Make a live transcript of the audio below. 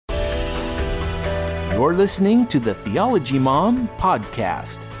You're listening to the Theology Mom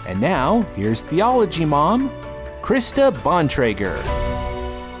podcast. And now, here's Theology Mom, Krista Bontrager.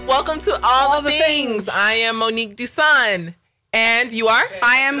 Welcome to All the Things. I am Monique Duson. And you are?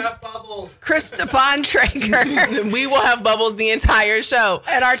 I am Krista Bontrager. We will have bubbles the entire show.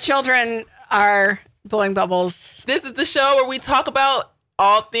 And our children are blowing bubbles. This is the show where we talk about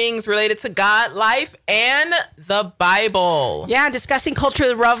all things related to God, life, and the Bible. Yeah, discussing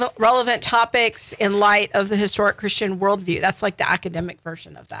culturally relevant topics in light of the historic Christian worldview. That's like the academic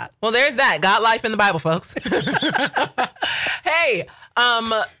version of that. Well, there's that. God, life, and the Bible, folks. Hey,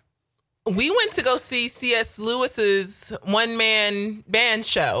 we went to go see C.S. Lewis's one-man band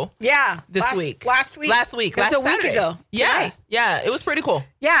show. Yeah. This week. Last week. Last Saturday. week ago. Today. Yeah. It was pretty cool.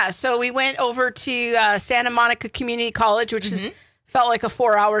 Yeah. So we went over to Santa Monica Community College, which felt like a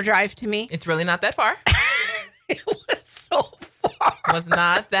 4-hour drive to me. It's really not that far. It was so far. It was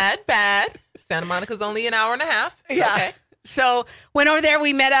not that bad. Santa Monica's only an hour and a half. It's okay. So went over there.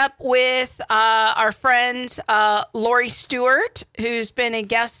 We met up with our friend Lori Stewart, who's been a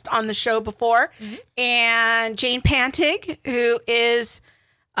guest on the show before, and Jane Pantig, who is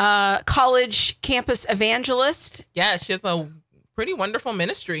a college campus evangelist. Yeah, she has a pretty wonderful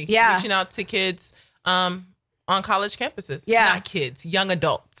ministry. Yeah. Reaching out to kids on college campuses. Yeah. Not kids, young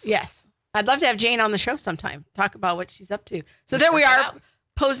adults. Yes. I'd love to have Jane on the show sometime, talk about what she's up to. So Let's there we check are, that out.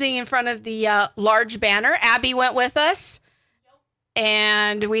 posing in front of the large banner. Abby went with us,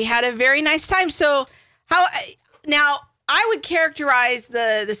 and we had a very nice time. So now I would characterize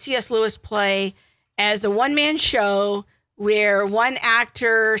the C.S. Lewis play as a one-man show where one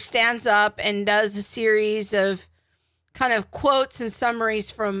actor stands up and does a series of kind of quotes and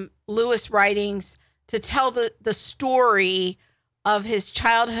summaries from Lewis writings to tell the story of his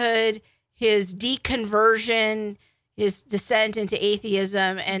childhood, his deconversion, his descent into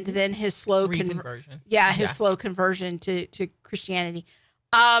atheism, and then his slow Reconversion. slow conversion to Christianity.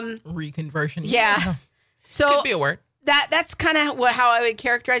 Reconversion. Yeah. So Could be a word. that's kind of how I would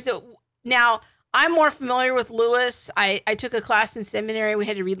characterize it. Now, I'm more familiar with Lewis. I took a class in seminary. We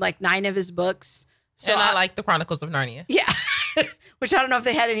had to read like 9 of his books. So And I like the Chronicles of Narnia. Yeah. Which I don't know if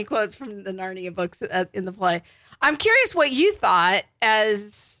they had any quotes from the Narnia books in the play. I'm curious what you thought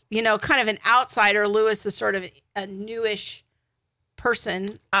as, kind of an outsider. Lewis is sort of a newish person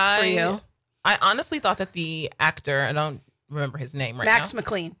for you. I honestly thought that the actor, I don't remember his name right Max now.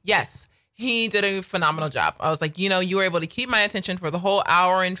 McLean. Yes. He did a phenomenal job. I was like, you were able to keep my attention for the whole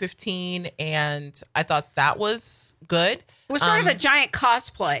hour and 15, and I thought that was good. It was sort of a giant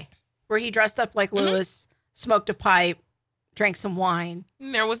cosplay where he dressed up like Lewis, smoked a pipe, drank some wine.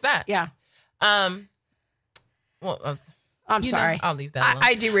 And there was that. Yeah. Well, I'm sorry. I'll leave that alone.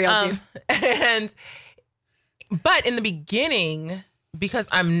 I derailed you. But in the beginning, because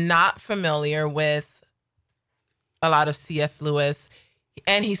I'm not familiar with a lot of C.S. Lewis,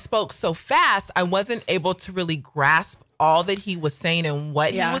 and he spoke so fast, I wasn't able to really grasp all that he was saying and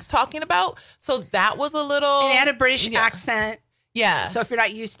what he was talking about. So that was a little... And he had a British accent. Yeah. So if you're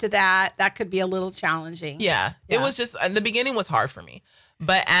not used to that, that could be a little challenging. Yeah. It was just, the beginning was hard for me.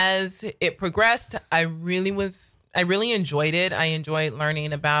 But as it progressed, I really enjoyed it. I enjoyed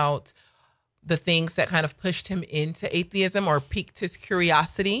learning about the things that kind of pushed him into atheism or piqued his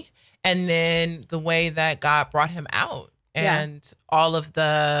curiosity. And then the way that God brought him out and all of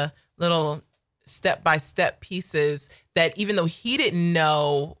the little step-by-step pieces that even though he didn't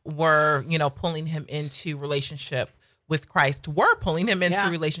know were, pulling him into relationship with Christ, were pulling him into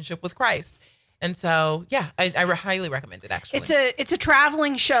relationship with Christ. And so, I highly recommend it, actually. It's a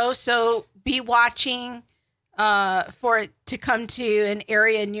traveling show, so be watching for it to come to an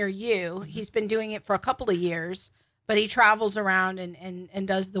area near you. He's been doing it for a couple of years, but he travels around and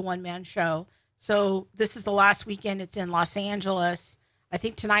does the one-man show. So this is the last weekend. It's in Los Angeles. I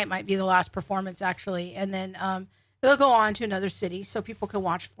think tonight might be the last performance, actually. And then it'll go on to another city so people can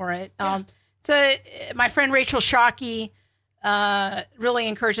watch for it. Yeah. My friend Rachel Shockey really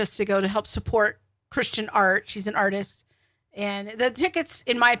encouraged us to go to help support Christian art. She's an artist. And the tickets,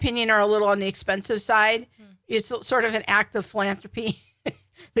 in my opinion, are a little on the expensive side. It's sort of an act of philanthropy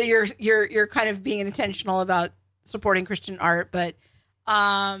that you're kind of being intentional about supporting Christian art. But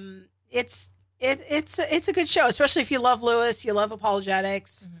it's a good show, especially if you love Lewis, you love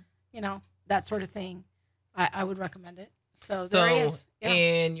apologetics, that sort of thing. I would recommend it. So there he is. Yeah.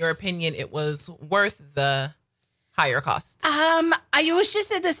 In your opinion, it was worth the higher costs? It was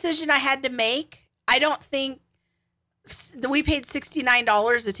just a decision I had to make. I don't think we paid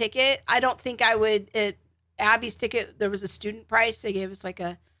 $69 a ticket. I don't think I would. At Abby's ticket, there was a student price. They gave us like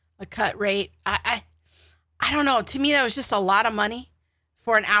a cut rate. I don't know. To me, that was just a lot of money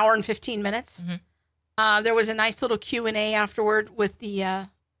for an hour and 15 minutes. There was a nice little Q&A afterward with the I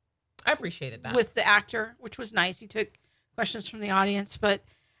appreciated that. with the actor, which was nice. He took questions from the audience, but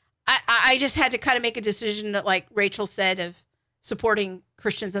I just had to kind of make a decision that, like Rachel said, of supporting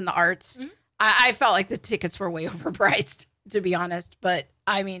Christians in the arts. Mhm. I felt like the tickets were way overpriced, to be honest. But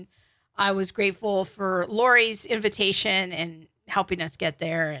I mean, I was grateful for Lori's invitation and helping us get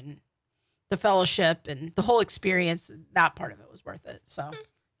there, and the fellowship and the whole experience. That part of it was worth it. So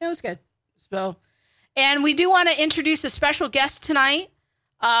it was good. So, and we do want to introduce a special guest tonight.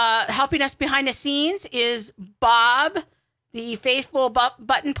 Helping us behind the scenes is Bob, the faithful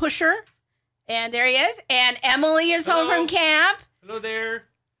button pusher. And there he is. And Emily is home from camp. Hello there.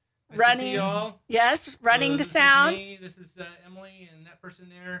 Nice Running- to see y'all. Yes, running the This sound. Is me. This is Emily, and that person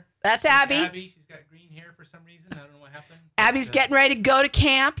there. That's is Abby. Abby. She's got green hair for some reason. I don't know what happened. Abby's But, getting ready to go to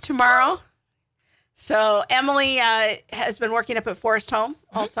camp tomorrow. So Emily has been working up at Forest Home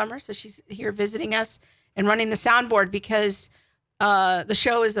all summer. So she's here visiting us and running the soundboard because the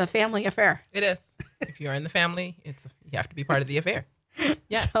show is a family affair. It is. If you're in the family, you have to be part of the affair.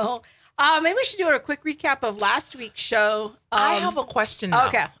 Yes. So maybe we should do a quick recap of last week's show. I have a question, though.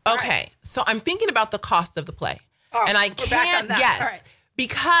 Okay. All Okay. So I'm thinking about the cost of the play. Oh, and I we're back on can't that. guess All right.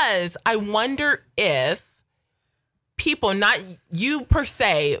 because I wonder if people, not you per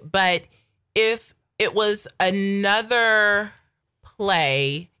se, but if it was another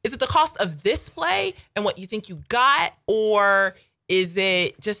play, is it the cost of this play and what you think you got, or is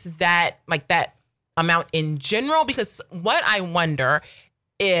it just that, like that amount in general? Because what I wonder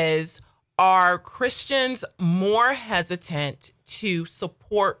is, are Christians more hesitant to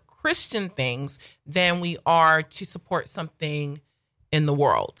support Christian things than we are to support something in the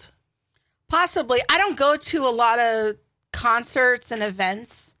world? Possibly. I don't go to a lot of concerts and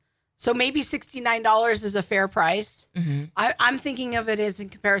events, so maybe $69 is a fair price. Mm-hmm. I'm thinking of it as in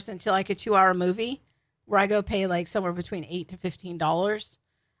comparison to like a 2-hour movie where I go pay like somewhere between $8 to $15.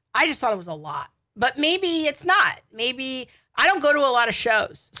 I just thought it was a lot, but maybe it's not. Maybe I don't go to a lot of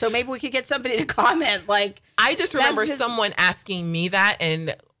shows, so maybe we could get somebody to comment. Like, I just remember just- someone asking me that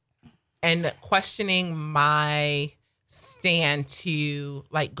and questioning my stand to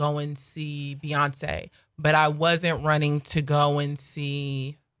like go and see Beyonce, but I wasn't running to go and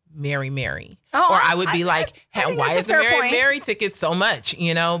see Mary. Oh, or I would be like, I think why that's a is the fair point. Mary ticket so much?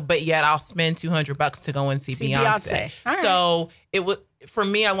 But yet I'll spend $200 to go and see Beyonce. All right. So it would, for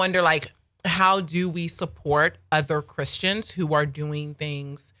me, I wonder, like, how do we support other Christians who are doing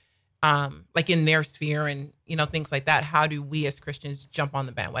things like in their sphere and, things like that? How do we as Christians jump on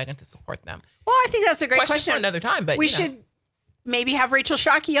the bandwagon to support them? well, I think that's a great question For another time, but we should maybe have Rachel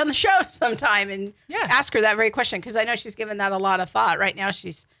Shockey on the show sometime and Yeah. ask her that very question, because I know she's given that a lot of thought. Right now,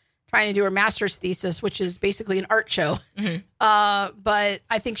 she's trying to do her master's thesis, which is basically an art show. Mm-hmm. But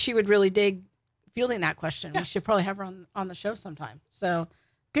I think she would really dig fielding that question. We should probably have her on the show sometime. So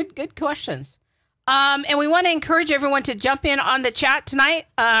good questions. And we want to encourage everyone to jump in on the chat tonight.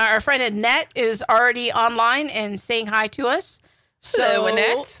 Our friend Annette is already online and saying hi to us. So, Hello,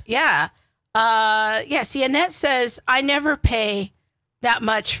 Annette. Yeah. See, Annette says, I never pay that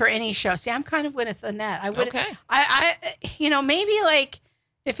much for any show. See, I'm kind of with Annette. I would, Okay. I maybe like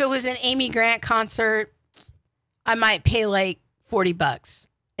if it was an Amy Grant concert, I might pay like $40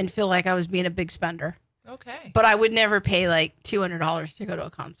 and feel like I was being a big spender. Okay. But I would never pay like $200 to go to a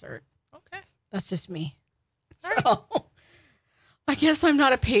concert. Okay. That's just me. All So I guess I'm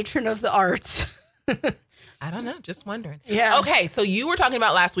not a patron of the arts. I don't know. Just wondering. Yeah. Okay. So you were talking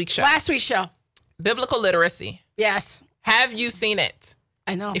about last week's show, Last week's show. biblical literacy. Yes, Have you seen it?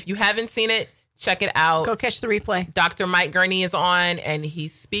 I know. If you haven't seen it, check it out. Go catch the replay. Dr. Mike Gurney is on, and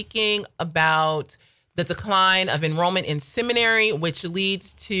he's speaking about the decline of enrollment in seminary, which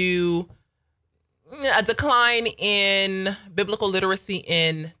leads to a decline in biblical literacy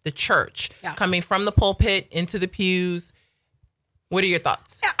in the church, Yeah. coming from the pulpit into the pews. What are your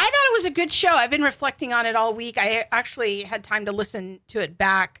thoughts? Yeah, I thought it was a good show. I've been reflecting on it all week. I actually had time to listen to it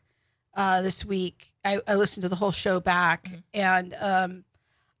back this week. I listened to the whole show back, and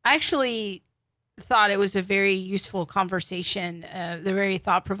I actually thought it was a very useful conversation. They're very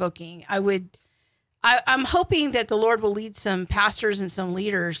thought provoking. I'm hoping that the Lord will lead some pastors and some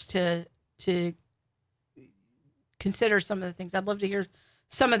leaders to consider some of the things. I'd love to hear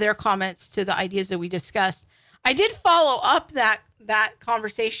some of their comments to the ideas that we discussed. I did follow up that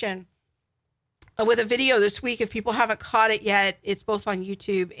conversation with a video this week. If people haven't caught it yet, it's both on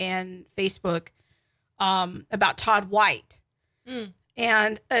YouTube and Facebook, about Todd White.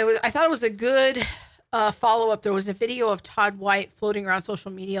 And I thought it was a good follow-up. There was a video of Todd White floating around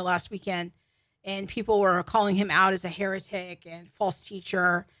social media last weekend, and people were calling him out as a heretic and false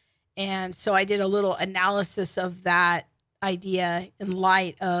teacher. And so I did a little analysis of that idea in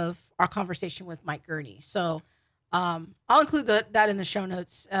light of our conversation with Mike Gurney. So I'll include that in the show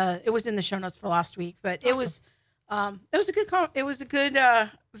notes. It was in the show notes for last week, but it was a good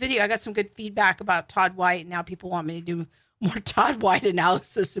video. I got some good feedback about Todd White, and now people want me to do more Todd White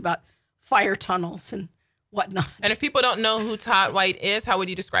analysis about fire tunnels and whatnot. And if people don't know who Todd White is, how would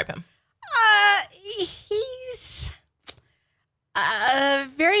you describe him? He's a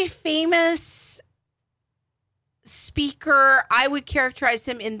very famous speaker. I would characterize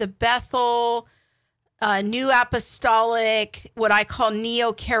him in the Bethel, New Apostolic, what I call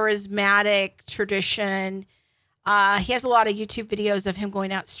neo-charismatic tradition. He has a lot of YouTube videos of him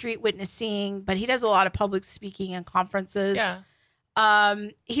going out street witnessing, but he does a lot of public speaking and conferences. Yeah.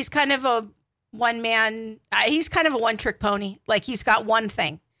 He's kind of a he's kind of a one-trick pony. Like, he's got one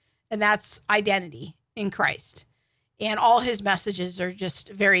thing, and that's identity in Christ. And all his messages are just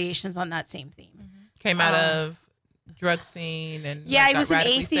variations on that same theme. Came out of drug scene and he got was an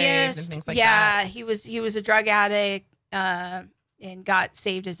radically saved atheist. and things like that. He was a drug addict and got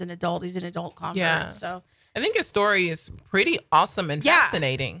saved as an adult. He's an adult convert. Yeah. So I think his story is pretty awesome and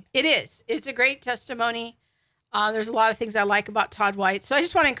fascinating. it is. It's a great testimony. There's a lot of things I like about Todd White. So I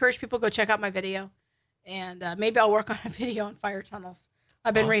just want to encourage people to go check out my video, and maybe I'll work on a video on fire tunnels.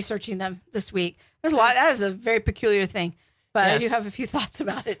 I've been researching them this week. There's a lot. That is a very peculiar thing, but I do have a few thoughts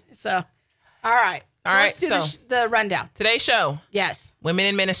about it. So, all right. Let's do the rundown. Today's show. Yes. Women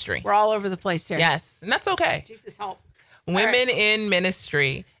in ministry. We're all over the place here. Yes. And that's okay. Jesus help. Women in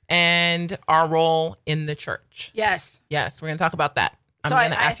ministry and our role in the church. Yes. Yes. We're going to talk about that. I'm So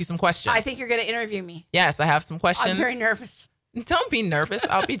going to ask you some questions. I think you're going to interview me. Yes, I have some questions. I'm very nervous. Don't be nervous.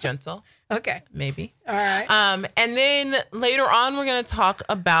 I'll be gentle. Okay. Maybe. All right. And then later on, we're going to talk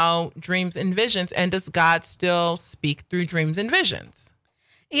about dreams and visions. And does God still speak through dreams and visions?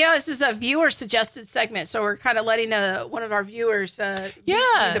 Yeah, this is a viewer suggested segment, so we're kind of letting one of our viewers be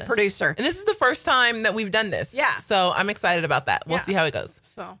the producer. And this is the first time that we've done this. Yeah. So I'm excited about that. We'll see how it goes.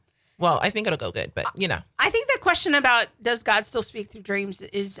 So, well, I think it'll go good, but I think the question about does God still speak through dreams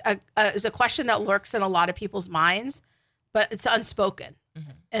is a question that lurks in a lot of people's minds, but it's unspoken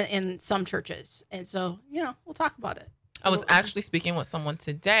in some churches, and so we'll talk about it. I was actually speaking with someone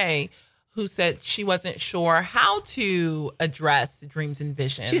today who said she wasn't sure how to address dreams and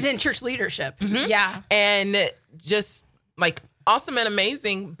visions. She's in church leadership. Yeah. And just like awesome and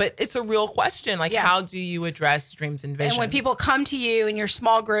amazing, but it's a real question. Like, how do you address dreams and visions? And when people come to you in your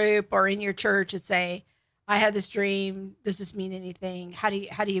small group or in your church and say, I had this dream, does this mean anything? How do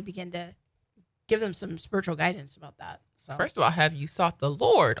you begin to give them some spiritual guidance about that? So. First of all, have you sought the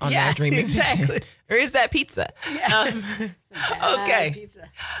Lord on that dream and vision? Or is that pizza? Yeah. Okay. Pizza.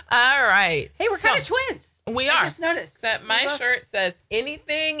 All right. Hey, we're kind of twins. We are. I just noticed. Except my shirt says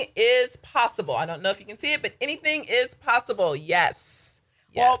anything is possible. I don't know if you can see it, but anything is possible. Yes.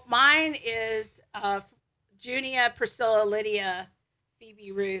 Well, mine is Junia, Priscilla, Lydia,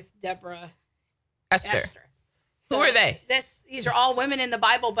 Phoebe, Ruth, Deborah, Esther. Who are they? These are all women in the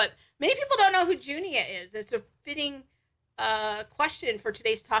Bible, but many people don't know who Junia is. It's a fitting question for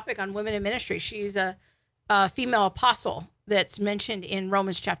today's topic on women in ministry. She's a female apostle that's mentioned in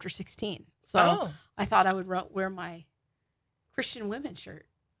Romans chapter 16. So I thought I would wear my Christian women shirt.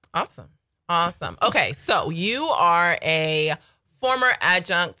 Awesome. Okay, so you are a former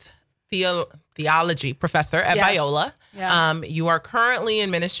adjunct theology professor at Biola. Yeah. You are currently in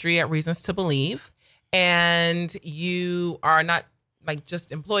ministry at Reasons to Believe, and you are not like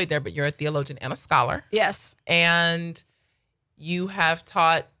just employed there, but you're a theologian and a scholar. Yes. And you have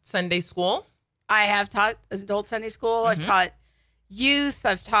taught Sunday school. I have taught adult Sunday school. I've taught youth.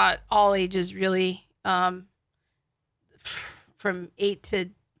 I've taught all ages, really, from 8 to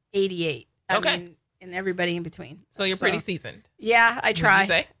 88. I mean, and everybody in between. So you're pretty seasoned. Yeah, I try. Would you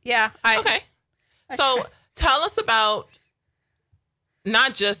say? Yeah. Okay. So tell us about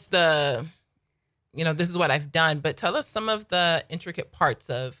not just the, this is what I've done, but tell us some of the intricate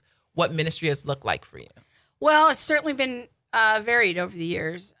parts of what ministry has looked like for you. Well, it's certainly been varied over the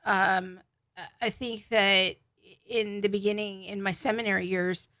years. I think that in the beginning, in my seminary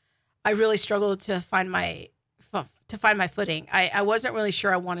years, I really struggled to find my footing. I wasn't really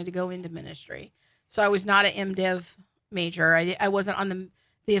sure I wanted to go into ministry, so I was not an MDiv major. I wasn't on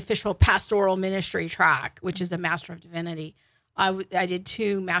the official pastoral ministry track, which is a Master of Divinity. I did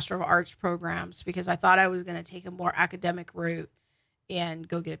 2 Master of Arts programs because I thought I was going to take a more academic route and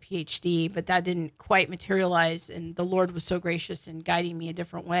go get a PhD, but that didn't quite materialize, and the Lord was so gracious in guiding me a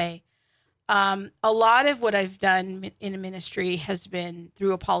different way. A lot of what I've done in a ministry has been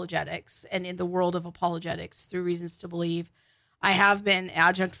through apologetics and in the world of apologetics through Reasons to Believe. I have been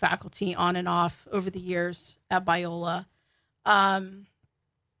adjunct faculty on and off over the years at Biola.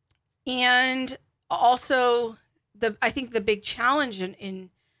 And also, I think the big challenge in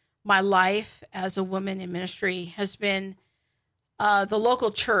my life as a woman in ministry has been the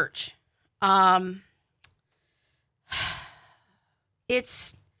local church.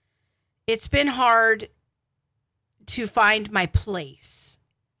 It's been hard to find my place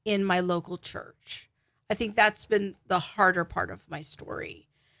in my local church. I think that's been the harder part of my story.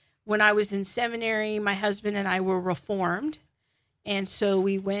 When I was in seminary, my husband and I were Reformed. And so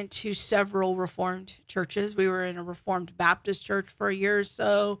we went to several Reformed churches. We were in a Reformed Baptist church for a year or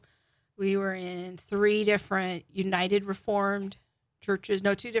so. We were in 3 different United Reformed churches.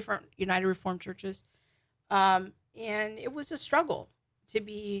 No, 2 different United Reformed churches. And it was a struggle, to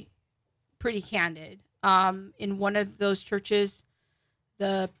be pretty candid. In one of those churches,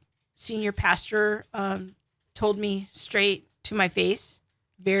 the senior pastor told me straight to my face,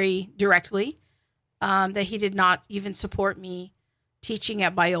 very directly, that he did not even support me teaching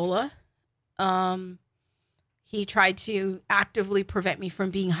at Biola. He tried to actively prevent me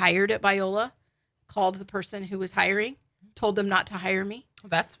from being hired at Biola, called the person who was hiring, told them not to hire me.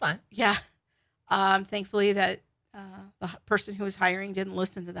 That's fine. Yeah. Thankfully that the person who was hiring didn't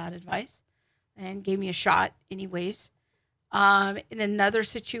listen to that advice and gave me a shot anyways. In another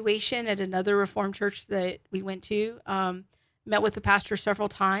situation at another Reformed church that we went to, met with the pastor several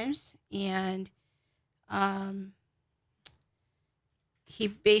times, and he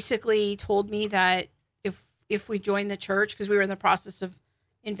basically told me that if we joined the church, because we were in the process of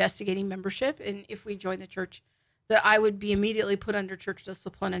investigating membership, and if we joined the church, that I would be immediately put under church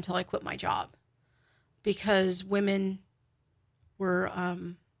discipline until I quit my job, because women were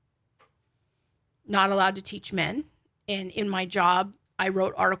not allowed to teach men. And in my job, I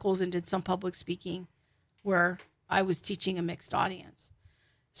wrote articles and did some public speaking where I was teaching a mixed audience.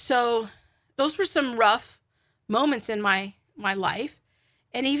 So those were some rough moments in my life.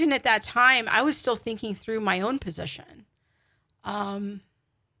 And even at that time, I was still thinking through my own position.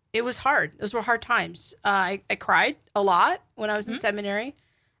 It was hard. Those were hard times. I cried a lot when I was in seminary.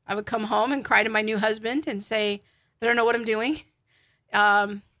 I would come home and cry to my new husband and say, I don't know what I'm doing.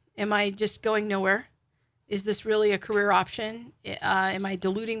 Am I just going nowhere? Is this really a career option? Am I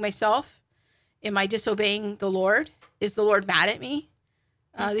deluding myself? Am I disobeying the Lord? Is the Lord mad at me?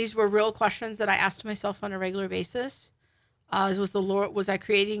 These were real questions that I asked myself on a regular basis. Was I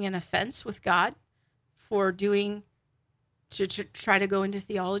creating an offense with God for to try to go into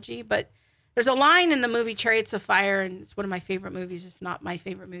theology? But there's a line in the movie Chariots of Fire, and it's one of my favorite movies, if not my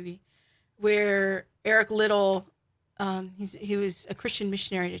favorite movie, where Eric Liddell, he was a Christian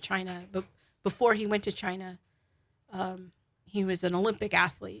missionary to China, but before he went to China, he was an Olympic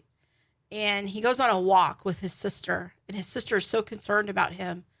athlete. And he goes on a walk with his sister, and his sister is so concerned about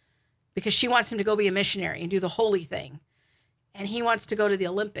him because she wants him to go be a missionary and do the holy thing. And he wants to go to the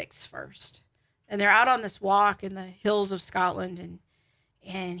Olympics first. And they're out on this walk in the hills of Scotland,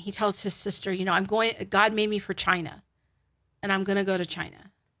 and he tells his sister, God made me for China, and I'm going to go to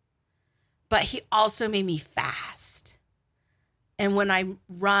China. But he also made me fast. And when I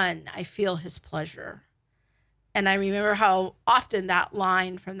run, I feel his pleasure. And I remember how often that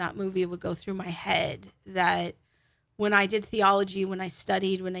line from that movie would go through my head, that when I did theology, when I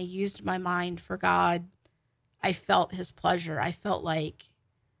studied, when I used my mind for God, I felt his pleasure. I felt like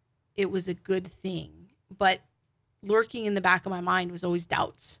it was a good thing. But lurking in the back of my mind was always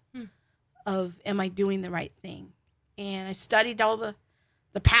doubts of, am I doing the right thing? And I studied all the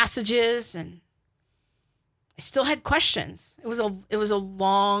passages, and I still had questions. It was a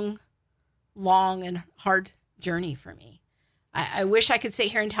long and hard journey for me. I wish I could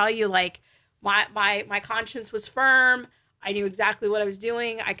sit here and tell you, like, my conscience was firm. I knew exactly what I was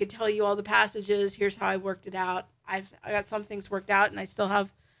doing. I could tell you all the passages. Here's how I worked it out. I got some things worked out, and I still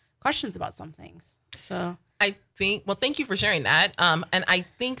have questions about some things. So thank you for sharing that. And I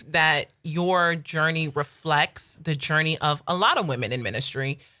think that your journey reflects the journey of a lot of women in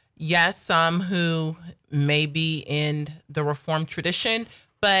ministry. Yes, some who may be in the Reformed tradition,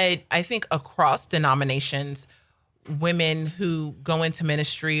 but I think across denominations, women who go into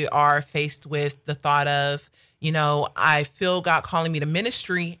ministry are faced with the thought of, I feel God calling me to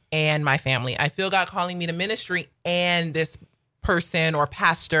ministry and my family. I feel God calling me to ministry and this person or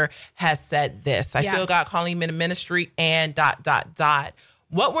pastor has said this. I feel God calling me to ministry and ...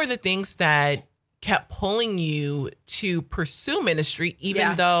 What were the things that kept pulling you to pursue ministry,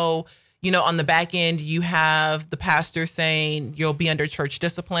 even though, on the back end, you have the pastor saying you'll be under church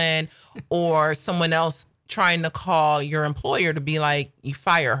discipline, or someone else trying to call your employer to be like, you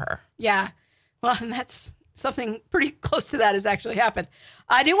fire her? Yeah. Well, and that's something pretty close to that has actually happened.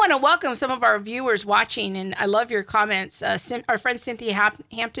 I do want to welcome some of our viewers watching, and I love your comments. Our friend Cynthia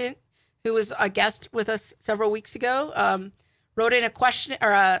Hampton, who was a guest with us several weeks ago, wrote in a question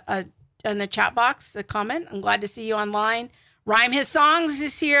or in the chat box, a comment. I'm glad to see you online. Rhyme His Songs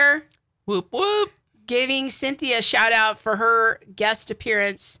is here. Whoop, whoop. Giving Cynthia a shout out for her guest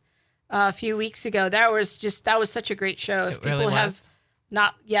appearance a few weeks ago. That was such a great show. If people have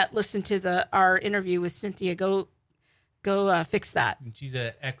not yet listened to our interview with Cynthia, go fix that. She's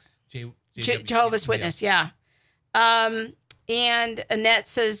a Jehovah's Witness, yeah. And Annette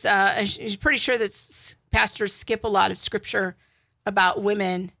says she's pretty sure that pastors skip a lot of scripture about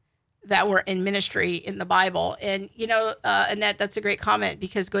women that were in ministry in the Bible. And, Annette, that's a great comment,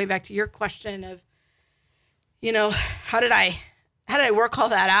 because going back to your question of, how did I work all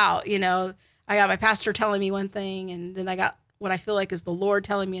that out? I got my pastor telling me one thing, and then I got what I feel like is the Lord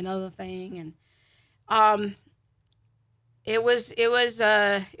telling me another thing. And, it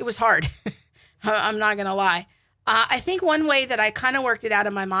was hard. I'm not going to lie. I think one way that I kind of worked it out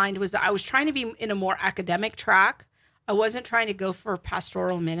in my mind was that I was trying to be in a more academic track. I wasn't trying to go for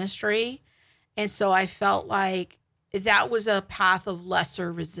pastoral ministry. And so I felt like that was a path of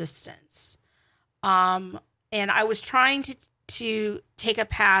lesser resistance. And I was trying to take a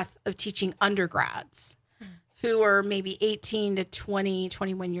path of teaching undergrads who are maybe 18 to 20,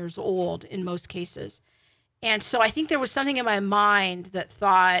 21 years old in most cases. And so I think there was something in my mind that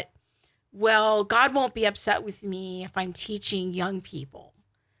thought, well, God won't be upset with me if I'm teaching young people.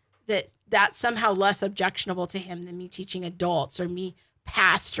 That's somehow less objectionable to him than me teaching adults or me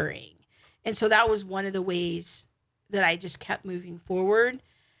pastoring. And so that was one of the ways that I just kept moving forward.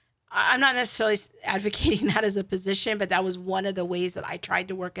 I'm not necessarily advocating that as a position, but that was one of the ways that I tried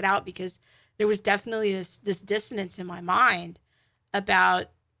to work it out, because there was definitely this dissonance in my mind about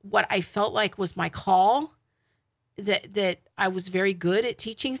what I felt like was my call, that I was very good at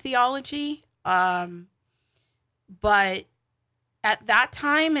teaching theology. But at that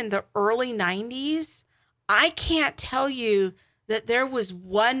time in the early 90s, I can't tell you that there was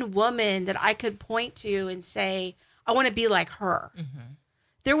one woman that I could point to and say, I want to be like her. Mm-hmm.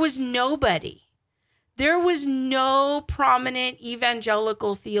 There was nobody. There was no prominent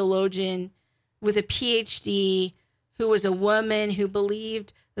evangelical theologian with a PhD who was a woman who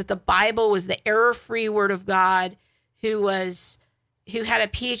believed that the Bible was the error-free word of God, who had a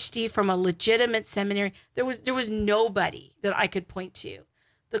PhD from a legitimate seminary. There was nobody that I could point to.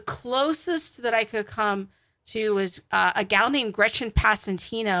 The closest that I could come to was a gal named Gretchen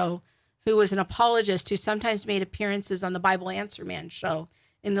Passantino, who was an apologist who sometimes made appearances on the Bible Answer Man show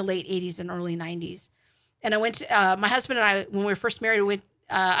in the late 80s and early 90s. And I went to, my husband and I, when we were first married, we went,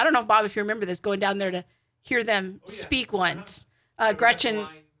 I don't know, Bob, if you remember this, going down there to hear them speak once. Gretchen.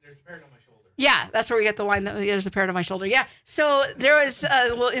 There's a parrot on my shoulder. Yeah, that's where we get the line that there's a parrot on my shoulder. Yeah. So there was a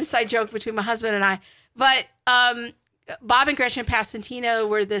little inside joke between my husband and I. But Bob and Gretchen Passantino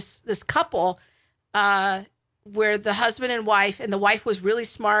were this couple where the husband and wife, and the wife was really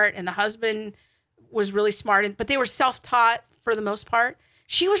smart and the husband was really smart, but they were self-taught for the most part.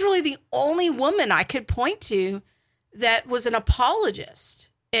 She was really the only woman I could point to that was an apologist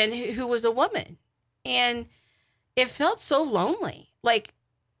and who was a woman. And it felt so lonely. Like,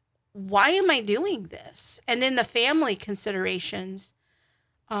 why am I doing this? And then the family considerations,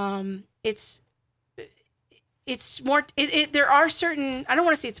 it's more, there are certain, I don't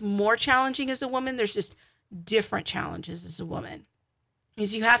want to say it's more challenging as a woman. There's just different challenges as a woman,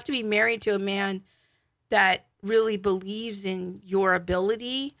 because you have to be married to a man that really believes in your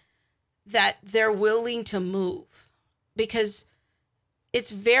ability, that they're willing to move, because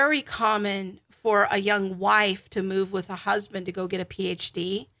it's very common for a young wife to move with a husband to go get a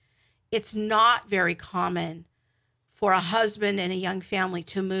PhD. It's not very common for a husband and a young family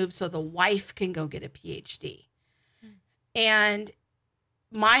to move so the wife can go get a PhD. And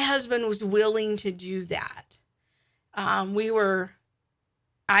my husband was willing to do that. I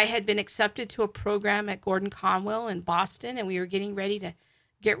had been accepted to a program at Gordon Conwell in Boston, and we were getting ready to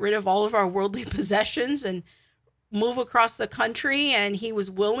get rid of all of our worldly possessions and move across the country. And he was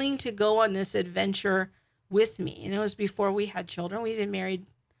willing to go on this adventure with me. And it was before we had children. We'd been married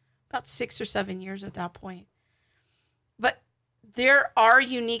about 6 or 7 years at that point. But there are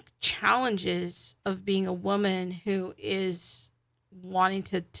unique challenges of being a woman who is wanting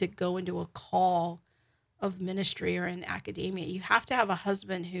to go into a call of ministry or in academia. You have to have a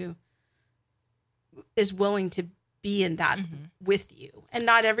husband who is willing to be in that with you. And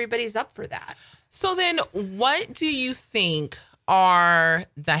not everybody's up for that. So then what do you think are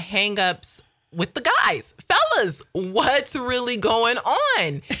the hangups with the guys? Fellas, what's really going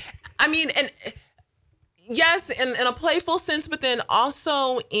on? I mean, and yes, in a playful sense, but then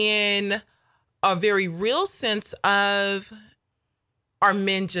also in a very real sense of, are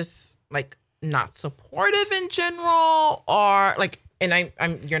men just like not supportive in general, or like, and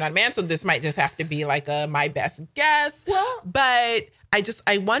I'm you're not a man, so this might just have to be like my best guess. Well, but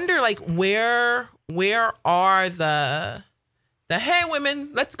I wonder, like, where are the hey women,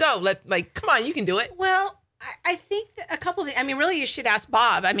 let's go, like come on, you can do it. Well, I think that a couple of things. I mean, really, you should ask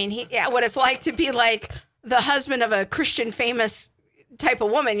Bob. I mean, what it's like to be like the husband of a Christian famous type of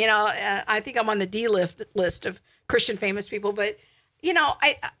woman. You know, I think I'm on the D list of Christian famous people, but you know,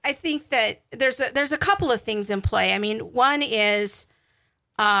 I think that there's a couple of things in play. I mean, one is,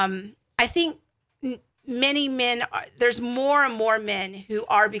 I think many men there's more and more men who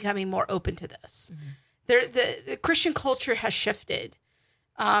are becoming more open to this. Mm-hmm. The Christian culture has shifted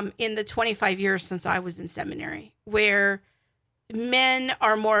in the 25 years since I was in seminary, where men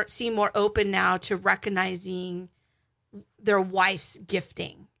are seem more open now to recognizing their wife's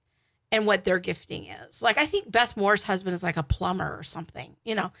gifting and what their gifting is. Like, I think Beth Moore's husband is like a plumber or something,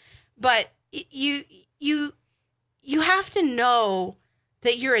 you know, but you have to know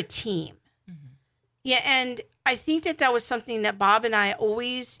that you're a team. Mm-hmm. Yeah. And I think that was something that Bob and I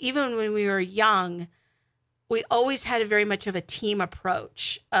always, even when we were young, we always had a very much of a team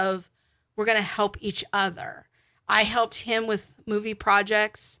approach of, we're going to help each other. I helped him with movie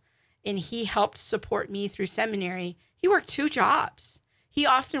projects and he helped support me through seminary. He worked 2 jobs. He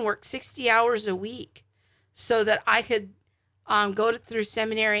often worked 60 hours a week so that I could go through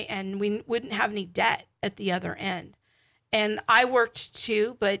seminary and we wouldn't have any debt at the other end. And I worked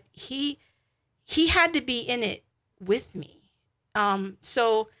too, but he had to be in it with me.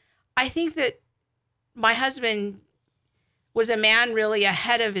 So I think that my husband was a man really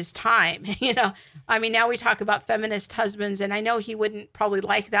ahead of his time. You know, I mean, now we talk about feminist husbands, and I know he wouldn't probably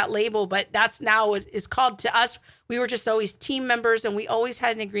like that label, but that's now what it's called to us. We were just always team members, and we always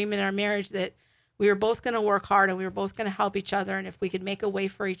had an agreement in our marriage that we were both going to work hard and we were both going to help each other. And if we could make a way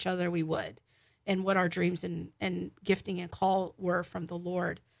for each other, we would, and what our dreams and gifting and call were from the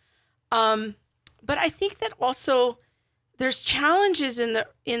Lord. But I think that also there's challenges in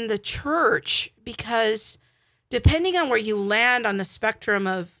the church, because depending on where you land on the spectrum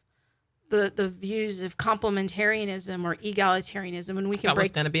of the views of complementarianism or egalitarianism, and we can that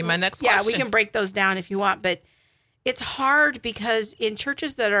was going to be my next question. Yeah, we can break those down if you want, but it's hard because in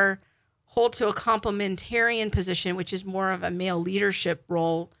churches that hold to a complementarian position, which is more of a male leadership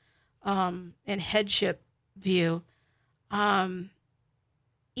role and headship view,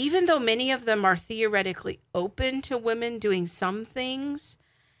 even though many of them are theoretically open to women doing some things,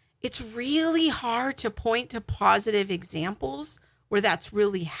 it's really hard to point to positive examples where that's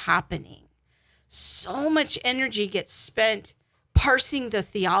really happening. So much energy gets spent parsing the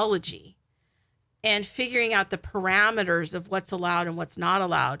theology and figuring out the parameters of what's allowed and what's not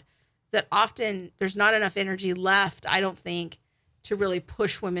allowed, that often there's not enough energy left, I don't think, to really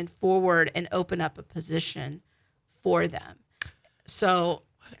push women forward and open up a position for them. So,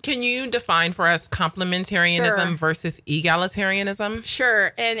 can you define for us complementarianism Sure. versus egalitarianism?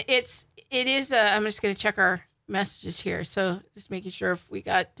 Sure. And it is, I'm just going to check our messages here. So just making sure if we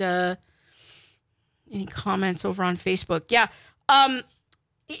got any comments over on Facebook. Yeah. Thank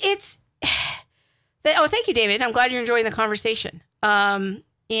you, David. I'm glad you're enjoying the conversation. And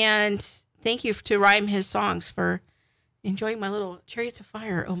thank you to Rhyme His Songs for enjoying my little Chariots of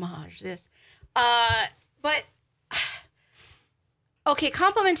Fire homage. But okay,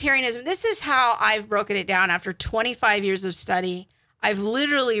 complementarianism. This is how I've broken it down after 25 years of study. I've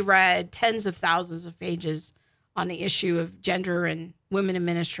literally read tens of thousands of pages on the issue of gender and women in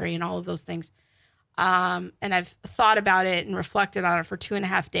ministry and all of those things. And I've thought about it and reflected on it for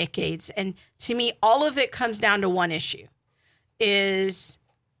 2.5 decades. And to me, all of it comes down to one issue: is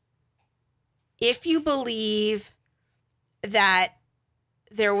if you believe that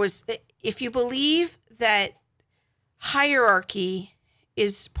hierarchy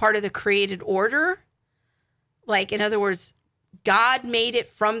is part of the created order, like, in other words, God made it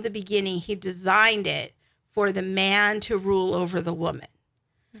from the beginning. He designed it for the man to rule over the woman.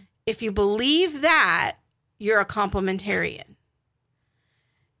 If you believe that, you're a complementarian.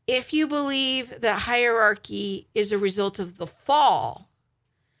 If you believe that hierarchy is a result of the fall,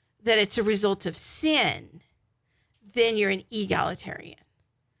 that it's a result of sin, then you're an egalitarian.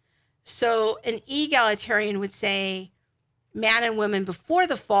 So an egalitarian would say man and woman before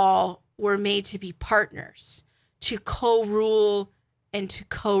the fall were made to be partners, to co-rule and to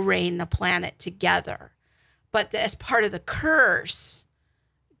co-reign the planet together. But as part of the curse,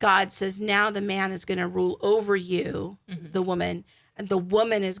 God says now the man is going to rule over you, the woman, and the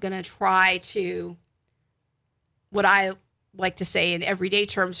woman is going to try to what I like to say in everyday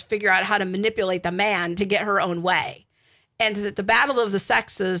terms, figure out how to manipulate the man to get her own way. And that the battle of the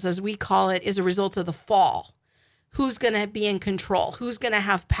sexes, as we call it, is a result of the fall. Who's going to be in control? Who's going to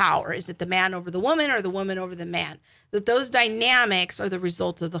have power? Is it the man over the woman or the woman over the man? That those dynamics are the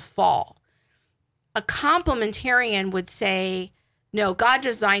result of the fall. A complementarian would say, no, God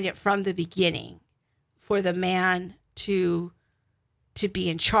designed it from the beginning for the man to be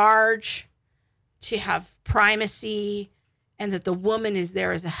in charge, to have primacy, and that the woman is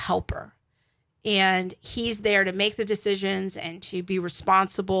there as a helper. And he's there to make the decisions and to be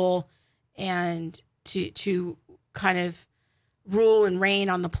responsible and to kind of rule and reign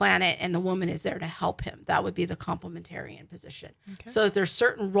on the planet, and the woman is there to help him. That would be the complementarian position. Okay. So there's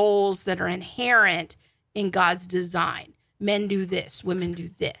certain roles that are inherent in God's design. Men do this, women do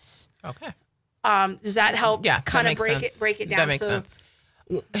this. Okay. Does that help? Yeah, kind of break sense. it down. That makes sense.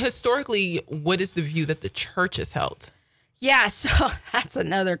 Historically, what is the view that the church has held? Yeah, so that's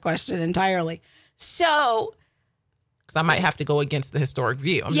another question entirely. So, because I might have to go against the historic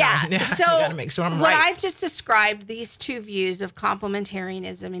view. So I gotta make sure I'm what right. I've just described, these two views of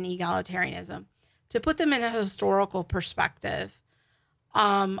complementarianism and egalitarianism, to put them in a historical perspective,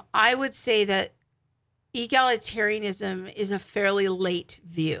 I would say that egalitarianism is a fairly late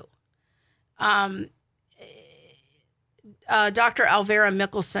view. Dr. Alvera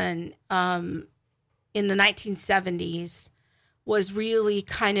Mickelson in the 1970s was really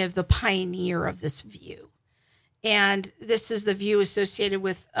kind of the pioneer of this view. And this is the view associated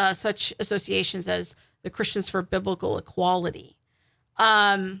with such associations as the Christians for Biblical Equality.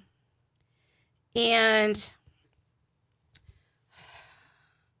 And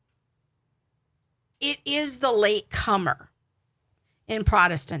it is the late comer in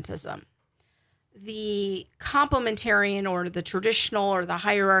Protestantism. The complementarian or the traditional or the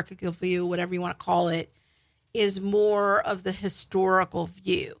hierarchical view, whatever you want to call it, is more of the historical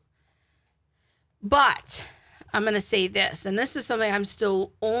view. But I'm going to say this, and this is something I'm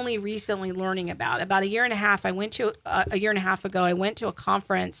still only recently learning about. About a year and a half ago, I went to a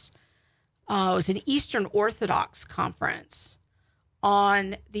conference. It was an Eastern Orthodox conference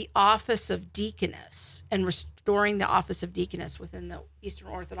on the office of deaconess and restoring the office of deaconess within the Eastern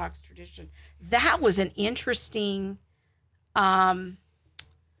Orthodox tradition. That was an interesting. Oh,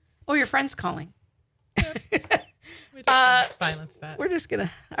 your friend's calling. We just silence that. We're just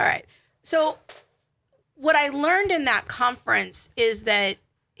gonna. All right. So, what I learned in that conference is that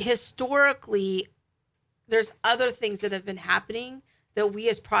historically, there's other things that have been happening that we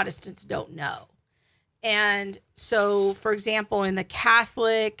as Protestants don't know. And so, for example, in the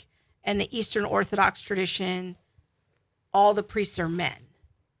Catholic and the Eastern Orthodox tradition, all the priests are men.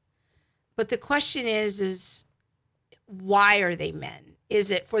 But the question is why are they men?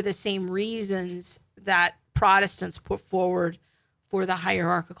 Is it for the same reasons that Protestants put forward for the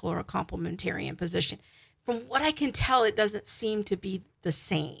hierarchical or complementarian position? From what I can tell, it doesn't seem to be the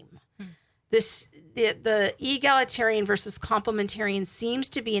same. The egalitarian versus complementarian seems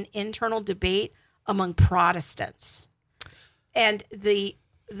to be an internal debate among Protestants. And the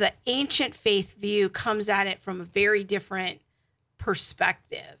ancient faith view comes at it from a very different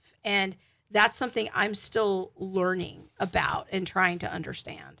perspective. And that's something I'm still learning about and trying to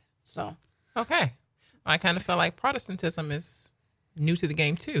understand. So, okay. I kind of feel like Protestantism is new to the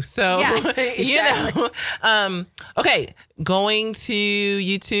game too. So, yeah, exactly. Okay. Going to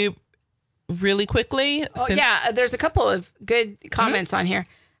YouTube really quickly. Oh, yeah. There's a couple of good comments on here.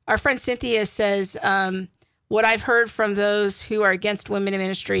 Our friend Cynthia says, what I've heard from those who are against women in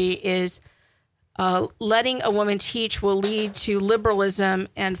ministry is letting a woman teach will lead to liberalism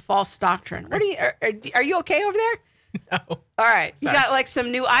and false doctrine. What are you okay over there? No. All right. Sorry. You got like some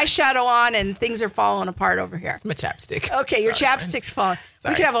new eyeshadow on and things are falling apart over here. It's my chapstick. Okay, your chapstick's falling.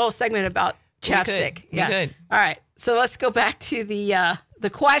 Sorry. We could have a whole segment about chapstick. We could. All right. So let's go back to the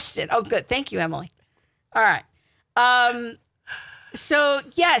question. Oh, good. Thank you, Emily. All right. So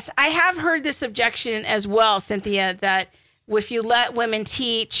yes, I have heard this objection as well, Cynthia, that if you let women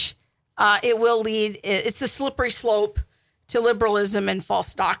teach, it will lead. It's a slippery slope to liberalism and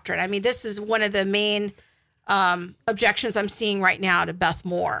false doctrine. I mean, this is one of the main objections I'm seeing right now to Beth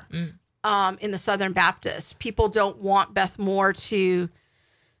Moore in the Southern Baptists. People don't want Beth Moore to.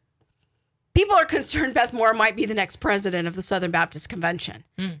 People are concerned Beth Moore might be the next president of the Southern Baptist Convention,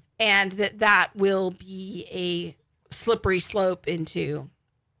 and that will be a slippery slope into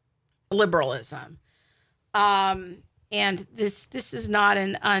liberalism. And this is not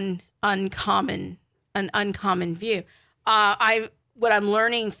an uncommon view. What I'm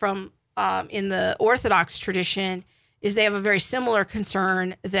learning from in the Orthodox tradition is they have a very similar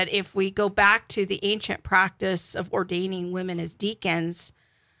concern that if we go back to the ancient practice of ordaining women as deacons,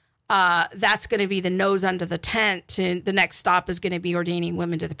 that's going to be the nose under the tent. And the next stop is going to be ordaining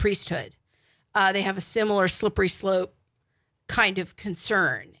women to the priesthood. They have a similar slippery slope kind of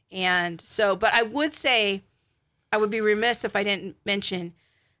concern. And so, but I would say, I would be remiss if I didn't mention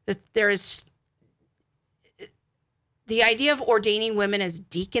that there is the idea of ordaining women as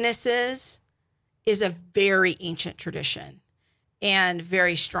deaconesses is a very ancient tradition and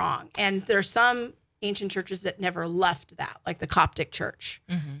very strong. And there's some ancient churches that never left that, like the Coptic Church.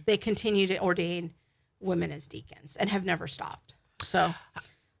 Mm-hmm. They continue to ordain women as deacons and have never stopped. So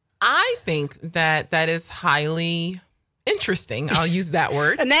I think that is highly interesting. I'll use that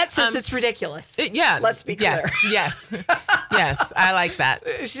word. Annette says it's ridiculous. Let's be clear. Yes. Yes. I like that.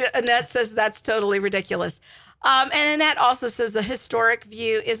 Annette says that's totally ridiculous. And Annette also says the historic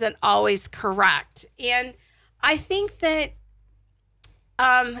view isn't always correct. And I think that,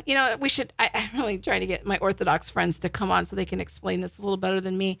 I'm really trying to get my Orthodox friends to come on so they can explain this a little better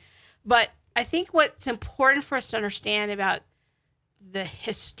than me. But I think what's important for us to understand about the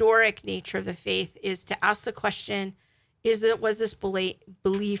historic nature of the faith is to ask the question, was this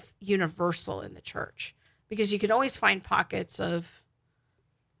belief universal in the church? Because you can always find pockets of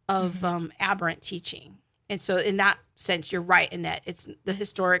aberrant teaching. And so in that sense, you're right, Annette. It's the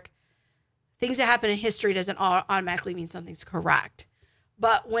historic things that happen in history doesn't automatically mean something's correct.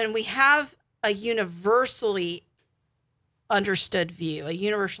 But when we have a universally understood view, a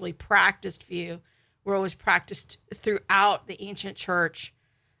universally practiced view, where it was practiced throughout the ancient church,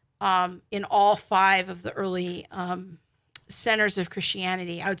 in all 5 of the early centers of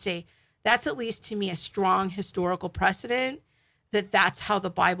Christianity, I would say that's at least to me a strong historical precedent that that's how the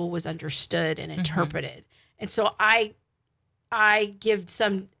Bible was understood and interpreted. Mm-hmm. And so I give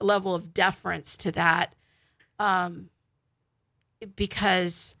some level of deference to that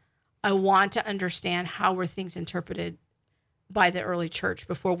because I want to understand how were things interpreted by the early church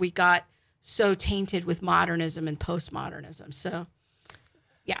before we got so tainted with modernism and postmodernism. So,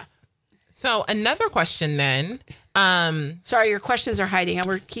 yeah. So another question then. Sorry, your questions are hiding. And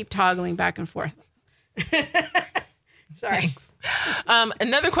we're keep toggling back and forth. Sorry. Thanks.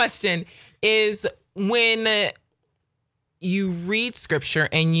 Another question is when you read scripture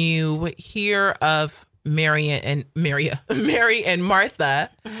and you hear of Mary and Martha,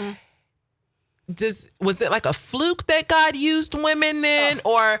 mm-hmm. Was it like a fluke that God used women then?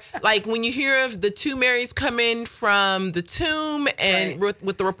 Or like when you hear of the 2 Marys coming from the tomb and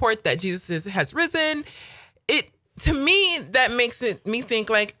with the report that Jesus has risen, to me, that makes me think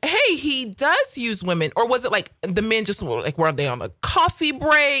like, hey, he does use women. Or was it like the men just were they on a coffee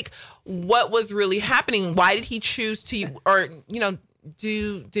break? What was really happening? Why did he choose to, or,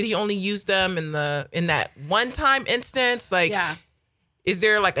 did he only use them in that one time instance? Like, yeah. Is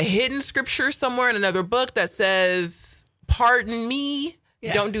there like a hidden scripture somewhere in another book that says, pardon me,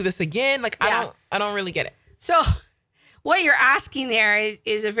 don't do this again? Like, I don't really get it. So what you're asking there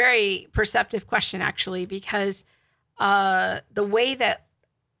is a very perceptive question, actually, because the way that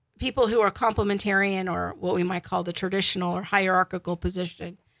people who are complementarian or what we might call the traditional or hierarchical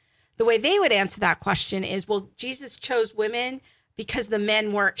position, the way they would answer that question is, well, Jesus chose women because the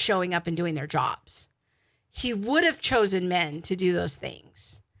men weren't showing up and doing their jobs. He would have chosen men to do those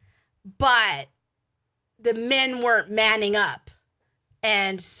things, but the men weren't manning up.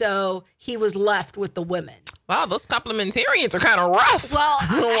 And so he was left with the women. Wow, those complementarians are kind of rough. Well,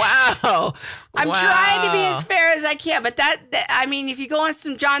 wow. I'm trying to be as fair as I can, but that if you go on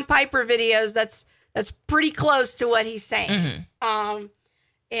some John Piper videos, that's pretty close to what he's saying. Mm-hmm.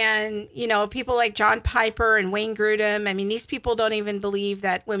 And, people like John Piper and Wayne Grudem, these people don't even believe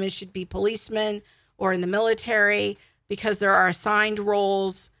that women should be policemen or in the military because there are assigned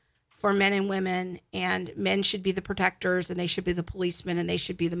roles for men and women, and men should be the protectors and they should be the policemen and they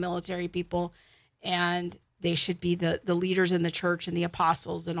should be the military people and they should be the leaders in the church and the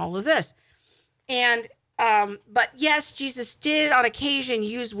apostles and all of this. And, but yes, Jesus did on occasion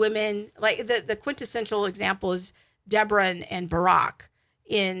use women. Like the quintessential example is Deborah and Barak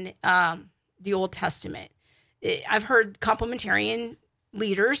in the Old Testament. I've heard complementarian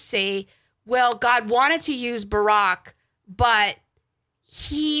leaders say, well, God wanted to use Barak, but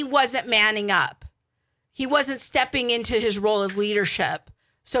he wasn't manning up. He wasn't stepping into his role of leadership.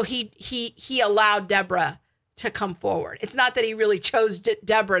 So he allowed Deborah to come forward. It's not that he really chose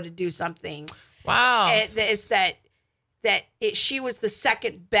Deborah to do something. Wow. It's that she was the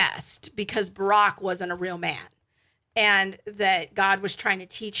second best because Barak wasn't a real man. And that God was trying to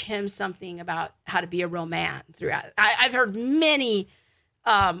teach him something about how to be a real man throughout. I've heard many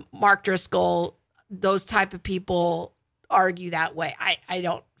Mark Driscoll those type of people argue that way. I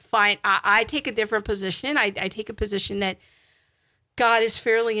don't find, I take a different position. I take a position that God is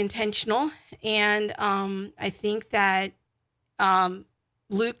fairly intentional. And I think that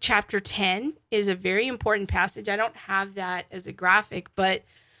Luke chapter 10 is a very important passage. I don't have that as a graphic, but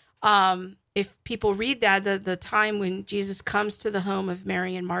if people read that, the time when Jesus comes to the home of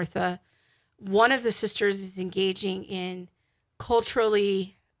Mary and Martha, one of the sisters is engaging in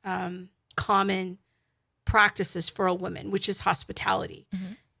culturally common practices for a woman, which is hospitality.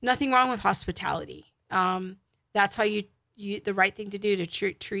 Mm-hmm. Nothing wrong with hospitality. That's how you the right thing to do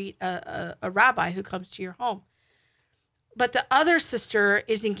to treat a rabbi who comes to your home. But the other sister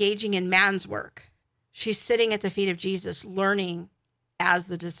is engaging in man's work. She's sitting at the feet of Jesus, learning as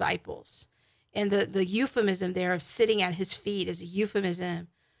the disciples. And the euphemism there of sitting at his feet is a euphemism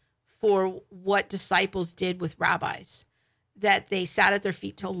for what disciples did with rabbis, that they sat at their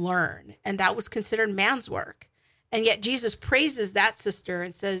feet to learn. And that was considered man's work. And yet Jesus praises that sister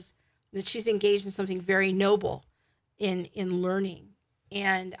and says that she's engaged in something very noble in learning.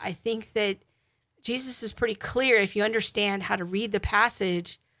 And I think that Jesus is pretty clear if you understand how to read the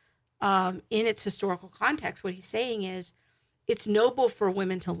passage in its historical context. What he's saying is it's noble for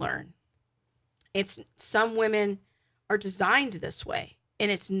women to learn. Some women are designed this way,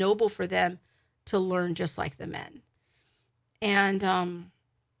 and it's noble for them to learn just like the men. And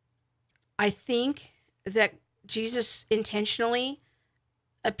I think that Jesus intentionally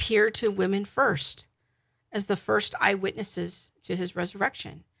appeared to women first as the first eyewitnesses to his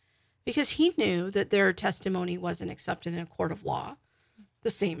resurrection, because he knew that their testimony wasn't accepted in a court of law, the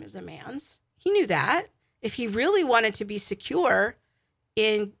same as a man's. He knew that. If he really wanted to be secure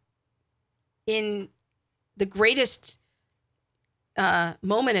in the greatest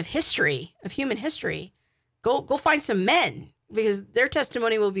moment of history, of human history, go find some men, because their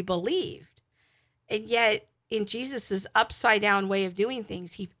testimony will be believed. And yet, in Jesus's upside down way of doing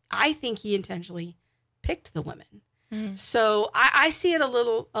things, I think he intentionally picked the women. Mm. So I see it a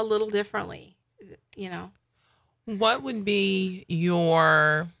little differently, you know. What would be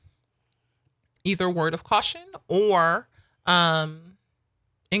your either word of caution or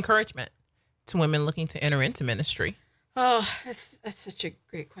encouragement to women looking to enter into ministry? Oh, that's such a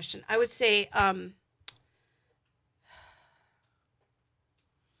great question. I would say I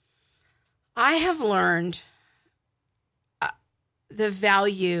have learned the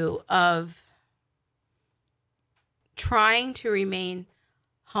value of trying to remain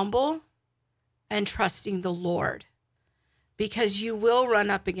humble and trusting the Lord, because you will run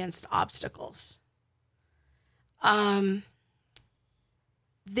up against obstacles. There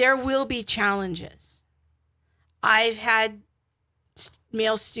will be challenges. I've had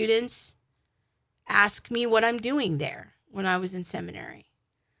male students ask me what I'm doing there when I was in seminary.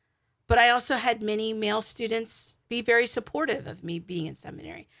 But I also had many male students be very supportive of me being in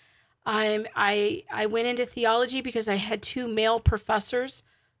seminary. I went into theology because I had two male professors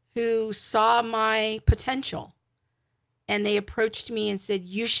who saw my potential, and they approached me and said,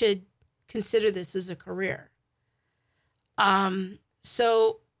 "You should consider this as a career."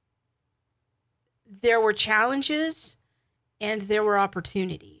 So there were challenges and there were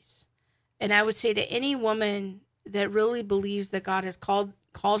opportunities. And I would say to any woman that really believes that God has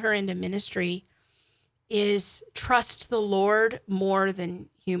called her into ministry is trust the Lord more than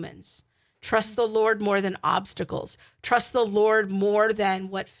humans. Trust the Lord more than obstacles. Trust the Lord more than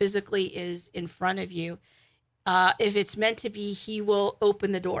what physically is in front of you. If it's meant to be, he will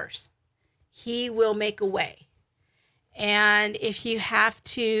open the doors. He will make a way. And if you have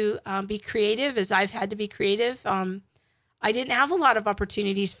to be creative, as I've had to be creative, I didn't have a lot of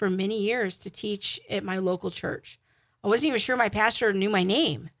opportunities for many years to teach at my local church. I wasn't even sure my pastor knew my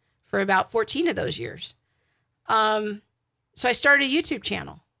name for about 14 of those years. So I started a YouTube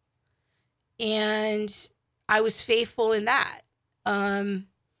channel, and I was faithful in that.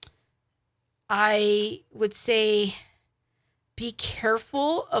 I would say be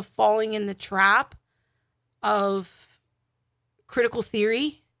careful of falling in the trap of critical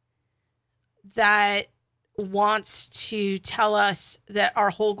theory that wants to tell us that our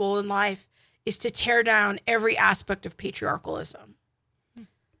whole goal in life is to tear down every aspect of patriarchalism.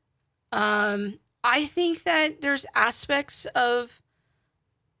 I think that there's aspects of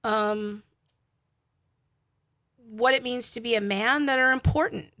what it means to be a man that are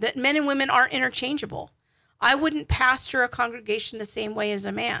important, that men and women aren't interchangeable. I wouldn't pastor a congregation the same way as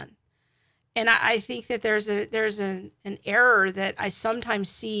a man. And I think that there's an error that I sometimes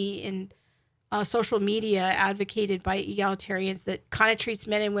see in social media advocated by egalitarians that kind of treats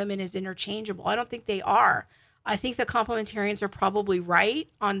men and women as interchangeable. I don't think they are. I think the complementarians are probably right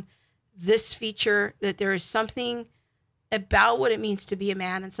on this feature, that there is something about what it means to be a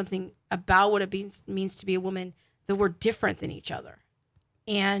man and something about what it means to be a woman, that we're different than each other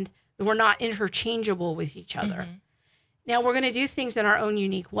and that we're not interchangeable with each other. Now, we're going to do things in our own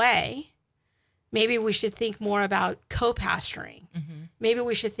unique way. Maybe we should think more about co-pastoring. Maybe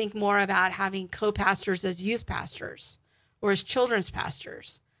we should think more about having co-pastors as youth pastors or as children's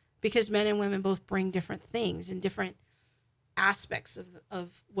pastors, because men and women both bring different things and different aspects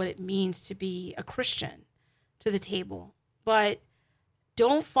of what it means to be a Christian to the table. But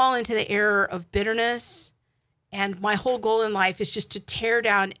don't fall into the error of bitterness. And my whole goal in life is just to tear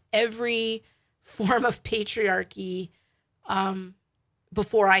down every form of patriarchy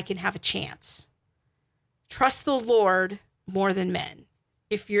before I can have a chance. Trust the Lord more than men.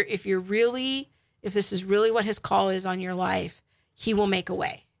 If this is really what his call is on your life, he will make a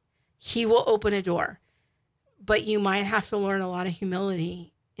way. He will open a door. But you might have to learn a lot of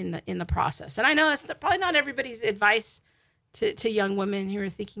humility in the process. And I know that's probably not everybody's advice to young women who are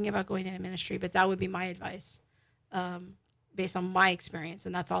thinking about going into ministry, but that would be my advice based on my experience.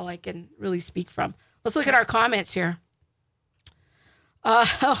 And that's all I can really speak from. Let's look at our comments here.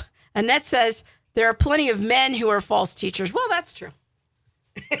 Annette says, there are plenty of men who are false teachers. Well, that's true.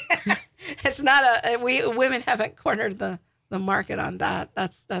 It's not women haven't cornered the market on that.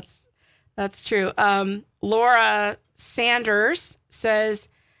 That's true. Laura Sanders says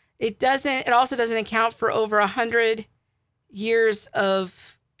it also doesn't account for over 100 years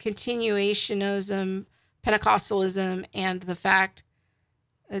of continuationism, Pentecostalism, and the fact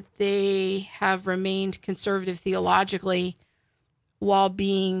that they have remained conservative theologically while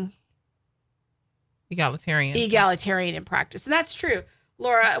being egalitarian in practice. And that's true.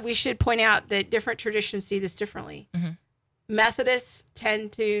 Laura, we should point out that different traditions see this differently. Methodists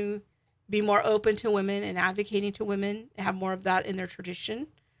tend to be more open to women and advocating to women, have more of that in their tradition,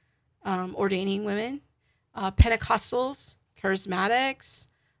 ordaining women. Pentecostals, Charismatics,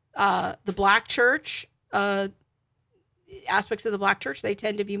 the Black Church, aspects of the Black Church, they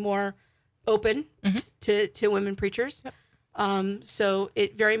tend to be more open to women preachers. So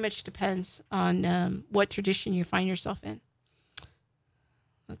it very much depends on what tradition you find yourself in.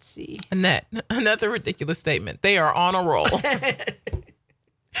 Let's see. Annette, another ridiculous statement. They are on a roll.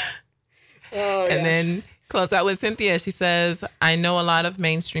 And then close out with Cynthia. She says, I know a lot of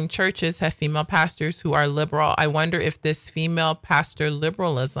mainstream churches have female pastors who are liberal. I wonder if this female pastor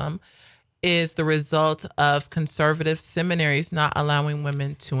liberalism is the result of conservative seminaries not allowing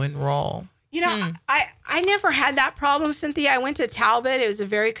women to enroll. You know, I never had that problem, Cynthia. I went to Talbot. It was a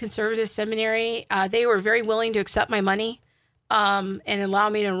very conservative seminary. They were very willing to accept my money and allow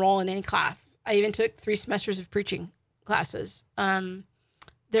me to enroll in any class. I even took 3 semesters of preaching classes.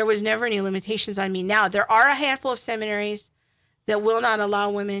 There was never any limitations on me. Now, there are a handful of seminaries that will not allow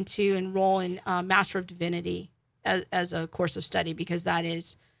women to enroll in Master of Divinity as a course of study, because that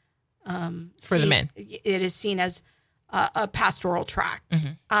is for the men. It is seen as a pastoral track.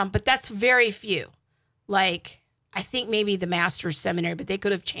 But that's very few. Like, I think maybe the Master's Seminary, but they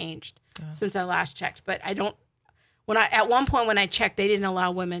could have changed since I last checked. But I don't. At one point when I checked, they didn't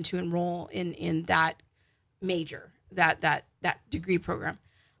allow women to enroll in that major, that degree program.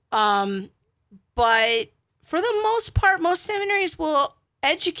 But for the most part, most seminaries will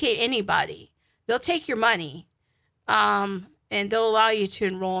educate anybody. They'll take your money, and they'll allow you to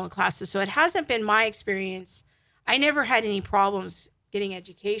enroll in classes. So it hasn't been my experience. I never had any problems getting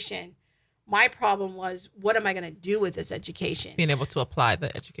education. My problem was, what am I going to do with this education? Being able to apply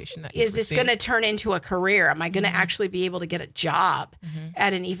the education that you Is this going to turn into a career? Am I going to actually be able to get a job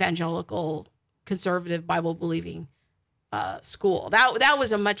at an evangelical, conservative, Bible-believing school? That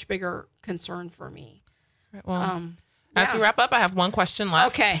was a much bigger concern for me. Right, well, as we wrap up, I have one question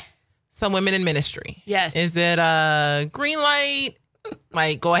left. Okay. Some women in ministry. Yes. Is it a green light?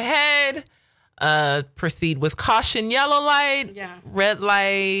 Like, go ahead. Proceed with caution, yellow light. Yeah. Red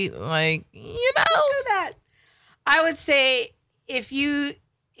light. Like, Don't do that. I would say if you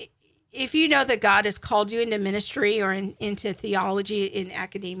know that God has called you into ministry or into theology in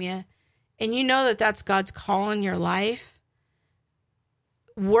academia, and you know that that's God's call in your life,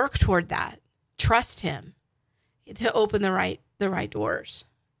 work toward that. Trust Him to open the right doors.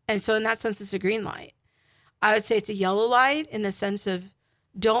 And so in that sense, it's a green light. I would say it's a yellow light in the sense of,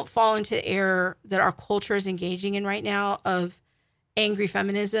 don't fall into the error that our culture is engaging in right now of angry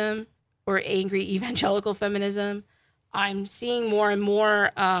feminism or angry evangelical feminism. I'm seeing more and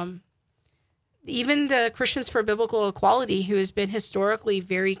more, even the Christians for Biblical Equality, who has been historically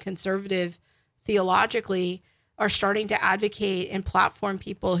very conservative theologically, are starting to advocate and platform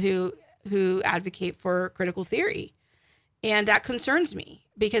people who advocate for critical theory. And that concerns me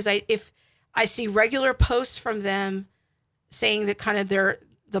because if I see regular posts from them saying that kind of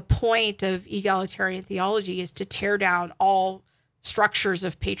the point of egalitarian theology is to tear down all structures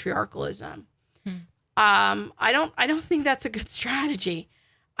of patriarchalism. I don't think that's a good strategy.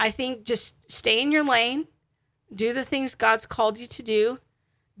 I think just stay in your lane, do the things God's called you to do.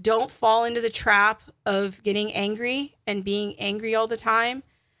 Don't fall into the trap of getting angry and being angry all the time.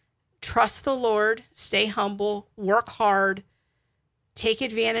 Trust the Lord, stay humble, work hard, take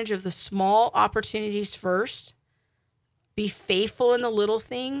advantage of the small opportunities first, be faithful in the little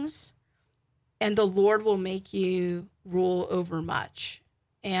things, and the Lord will make you rule over much.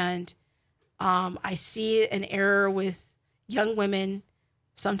 And I see an error with young women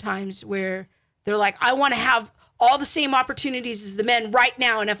sometimes where they're like, I want to have all the same opportunities as the men right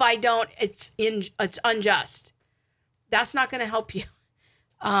now, and if I don't, it's unjust. That's not going to help you.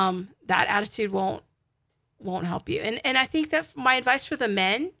 That attitude won't help you. And I think that my advice for the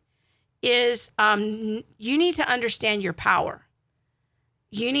men is you need to understand your power.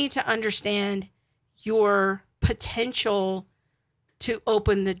 You need to understand your potential to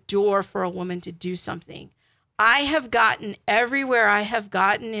open the door for a woman to do something. I have gotten everywhere I have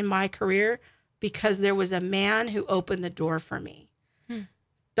gotten in my career because there was a man who opened the door for me.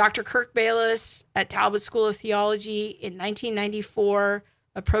 Dr. Kirk Bayless at Talbot School of Theology in 1994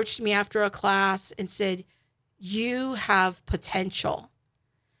 approached me after a class and said, you have potential.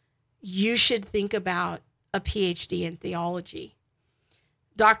 You should think about a PhD in theology.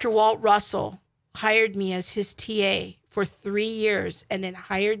 Dr. Walt Russell hired me as his TA for 3 years and then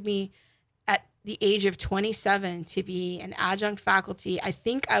hired me at the age of 27 to be an adjunct faculty. I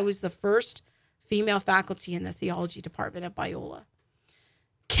think I was the first female faculty in the theology department at Biola.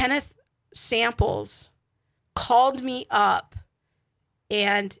 Kenneth Samples called me up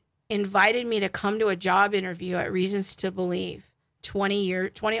and invited me to come to a job interview at Reasons to Believe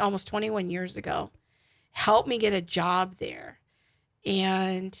almost 21 years ago, helped me get a job there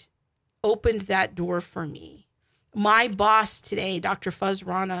and opened that door for me. My boss today, Dr. Fuzz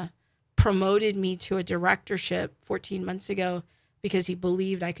Rana, promoted me to a directorship 14 months ago because he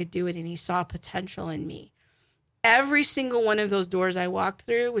believed I could do it and he saw potential in me. Every single one of those doors I walked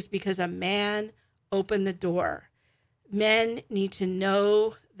through was because a man opened the door. Men need to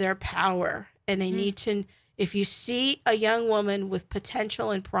know their power, and they need to, if you see a young woman with potential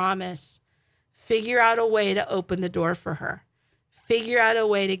and promise, figure out a way to open the door for her. Figure out a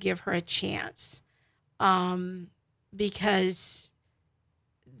way to give her a chance, because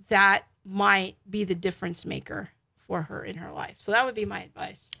that might be the difference maker for her in her life. So that would be my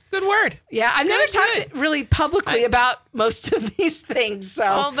advice. Good word. Yeah, I've never talked really publicly about most of these things. So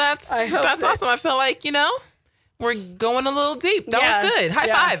well, that's awesome. I feel like, we're going a little deep. That was good. High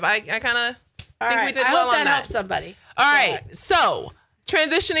five. I kind of think we did well on that. I hope that helps somebody. All right. So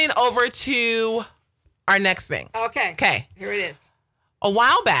transitioning over to our next thing. Okay. Here it is. A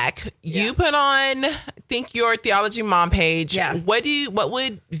while back, you put on, I think, your Theology Mom page. Yeah. What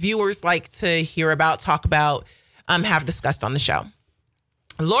would viewers like to hear about, talk about, have discussed on the show?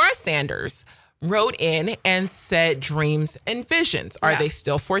 Laura Sanders wrote in and said dreams and visions. Are they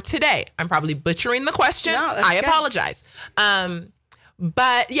still for today? I'm probably butchering the question. No, that's I good. apologize.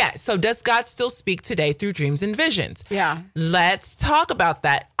 But yeah, so does God still speak today through dreams and visions? Yeah. Let's talk about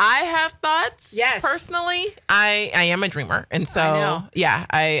that. I have thoughts. Yes. Personally, I am a dreamer. And so, I know. yeah,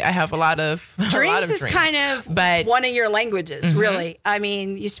 I have a lot of Dreams is dreams. kind of one of your languages, really. I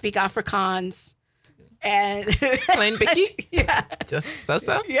mean, you speak Afrikaans and Plain Bicky. yeah. Just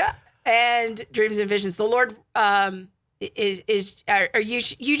so. Yeah. And dreams and visions. The Lord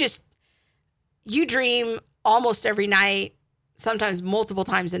you dream almost every night, sometimes multiple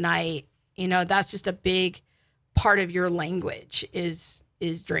times a night. That's just a big part of your language is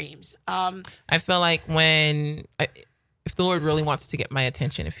dreams. I feel like if the Lord really wants to get my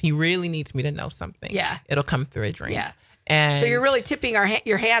attention, if he really needs me to know something, it'll come through a dream. Yeah. And so you're really tipping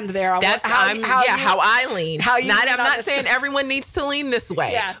your hand there on that's how I lean. I'm not saying everyone needs to lean this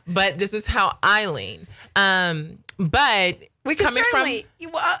way, but this is how I lean. But we can certainly,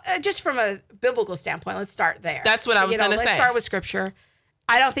 just from a biblical standpoint, let's start there. That's what I was going to say. Let's start with Scripture.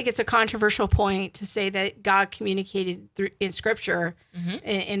 I don't think it's a controversial point to say that God communicated in Scripture,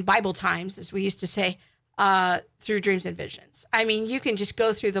 in Bible times, as we used to say, through dreams and visions. I mean, you can just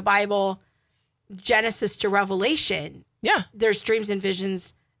go through the Bible, Genesis to Revelation. Yeah. There's dreams and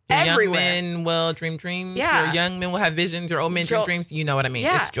visions everywhere. Young men will dream dreams. Yeah. Your young men will have visions. Your old men dream dreams. You know what I mean.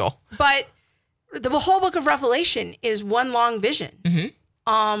 Yeah. It's Joel. But the whole book of Revelation is one long vision.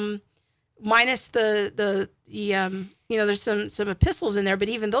 Minus the there's some epistles in there, but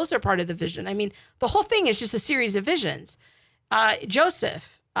even those are part of the vision. I mean, the whole thing is just a series of visions.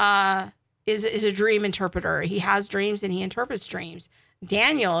 Joseph is a dream interpreter. He has dreams and he interprets dreams.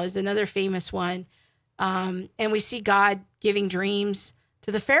 Daniel is another famous one. And we see God giving dreams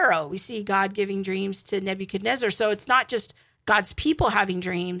to the Pharaoh. We see God giving dreams to Nebuchadnezzar. So it's not just God's people having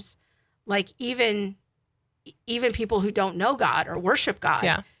dreams, like even people who don't know God or worship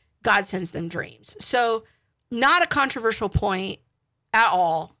God, God sends them dreams. So not a controversial point at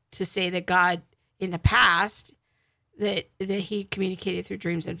all to say that God in the past that he communicated through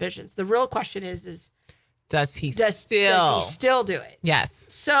dreams and visions. The real question is does he still do it? Yes.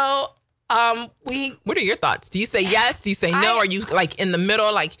 So what are your thoughts? Do you say yes? Do you say no? Are you like in the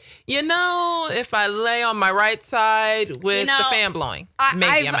middle? Like, if I lay on my right side with the fan blowing,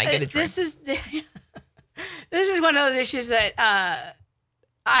 maybe I might get a drink. This is one of those issues that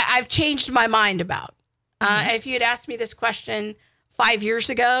I've changed my mind about. If you had asked me this question 5 years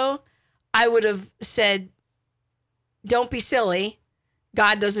ago, I would have said, don't be silly.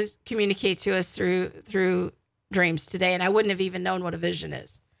 God doesn't communicate to us through dreams today. And I wouldn't have even known what a vision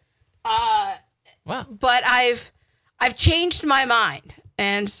is. Wow. But I've changed my mind.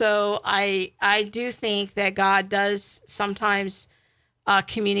 And so I do think that God does sometimes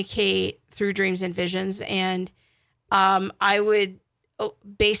communicate through dreams and visions. And I would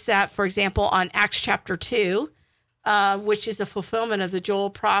base that, for example, on Acts chapter 2, which is a fulfillment of the Joel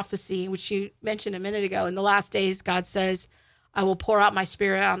prophecy, which you mentioned a minute ago. In the last days, God says, I will pour out my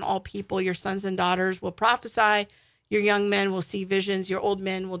spirit on all people. Your sons and daughters will prophesy. Your young men will see visions. Your old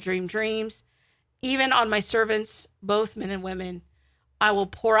men will dream dreams. Even on my servants, both men and women, I will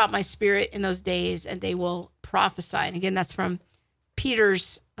pour out my spirit in those days and they will prophesy. And again, that's from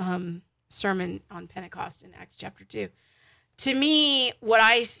Peter's sermon on Pentecost in Acts chapter 2. To me, what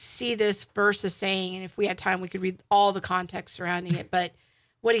I see this verse as saying, and if we had time, we could read all the context surrounding it, but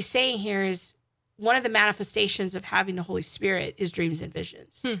what he's saying here is one of the manifestations of having the Holy Spirit is dreams and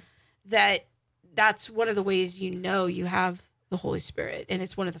visions. That's one of the ways you have the Holy Spirit, and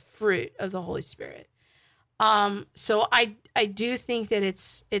it's one of the fruit of the Holy Spirit. So I do think that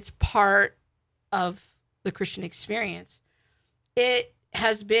it's part of the Christian experience. It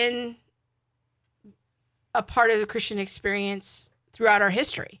has been a part of the Christian experience throughout our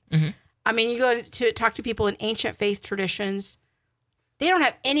history. Mm-hmm. I mean, you go to talk to people in ancient faith traditions, they don't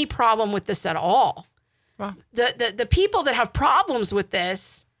have any problem with this at all. Wow. The people that have problems with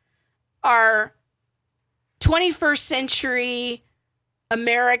this are 21st century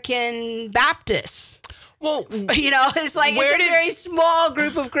American Baptists. Well, it's like it's a very small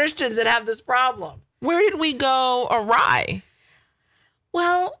group of Christians that have this problem. Where did we go awry?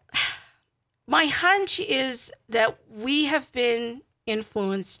 Well, my hunch is that we have been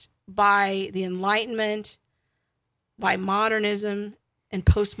influenced by the Enlightenment, by modernism and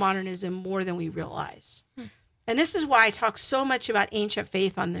postmodernism more than we realize. And this is why I talk so much about ancient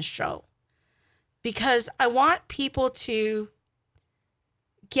faith on this show, because I want people to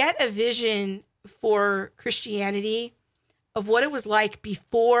get a vision for Christianity of what it was like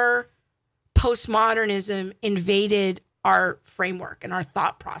before postmodernism invaded our framework and our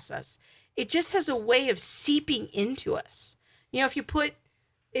thought process. It just has a way of seeping into us. If you put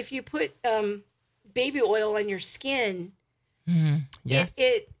baby oil on your skin, yes,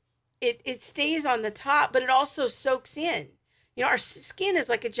 it stays on the top, but it also soaks in. Our skin is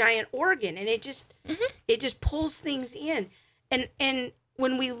like a giant organ, and it just pulls things in. And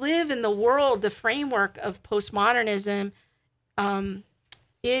when we live in the world, the framework of postmodernism,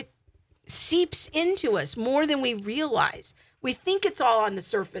 it seeps into us more than we realize. We think it's all on the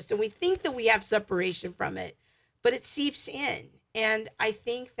surface, and we think that we have separation from it, but it seeps in. And I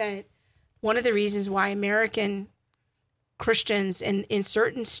think that one of the reasons why American Christians and in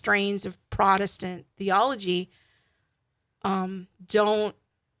certain strains of Protestant theology don't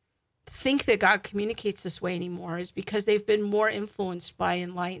think that God communicates this way anymore is because they've been more influenced by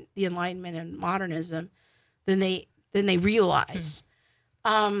the Enlightenment and modernism than they realize.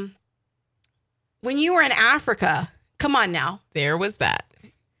 When you were in Africa, come on now. There was that.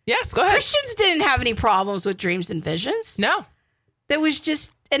 Yes, go ahead. Christians didn't have any problems with dreams and visions. No. That was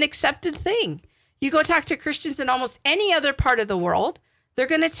just an accepted thing. You go talk to Christians in almost any other part of the world, they're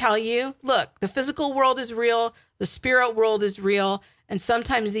going to tell you, look, the physical world is real, the spirit world is real, and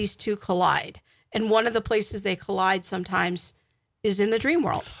sometimes these two collide. And one of the places they collide sometimes is in the dream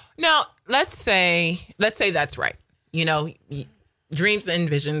world. Now, let's say that's right. Dreams and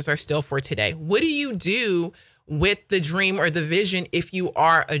visions are still for today. What do you do with the dream or the vision if you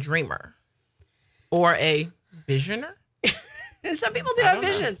are a dreamer or a visioner? And some people do have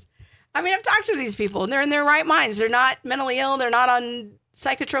visions. I mean, I've talked to these people, and they're in their right minds. They're not mentally ill. They're not on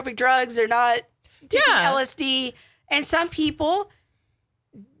psychotropic drugs. They're not taking LSD. And some people,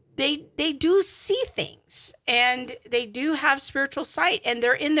 they do see things, and they do have spiritual sight, and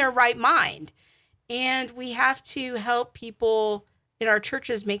they're in their right mind. And we have to help people in our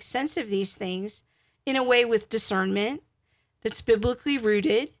churches make sense of these things in a way with discernment that's biblically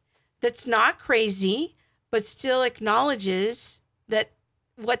rooted, that's not crazy, but still acknowledges that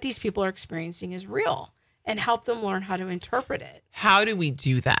what these people are experiencing is real, and help them learn how to interpret it. How do we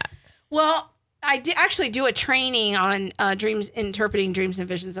do that? Well, I actually do a training on dreams, interpreting dreams and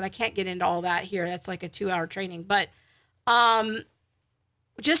visions, and I can't get into all that here. That's like a 2-hour training. But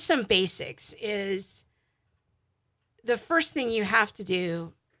just some basics is the first thing you have to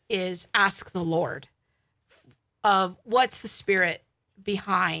do is ask the Lord of what's the spirit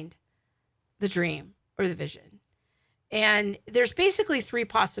behind the dream or the vision. And there's basically 3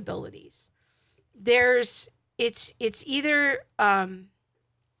 possibilities. It's either a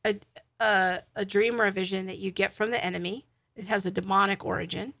dream or a vision that you get from the enemy. It has a demonic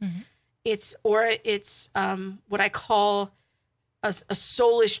origin. Mm-hmm. It's what I call a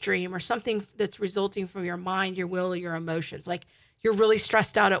soulish dream, or something that's resulting from your mind, your will, or your emotions. Like you're really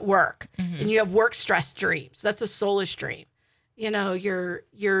stressed out at work, and you have work stress dreams. That's a soulish dream. You know,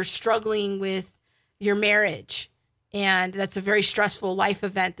 you're struggling with your marriage, and that's a very stressful life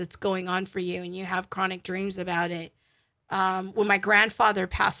event that's going on for you, and you have chronic dreams about it. When my grandfather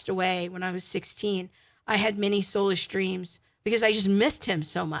passed away when I was 16, I had many soulish dreams because I just missed him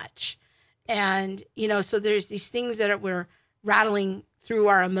so much. And, you know, so there's these things that we're rattling through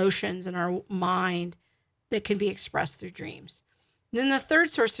our emotions and our mind that can be expressed through dreams. And then the third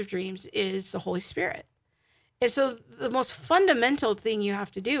source of dreams is the Holy Spirit. And so the most fundamental thing you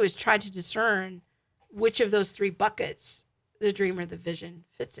have to do is try to discern which of those 3 buckets the dream or the vision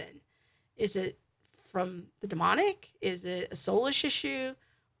fits in. Is it from the demonic? Is it a soulish issue?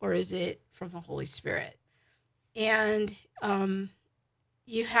 Or is it from the Holy Spirit? And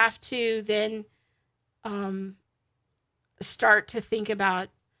you have to then start to think about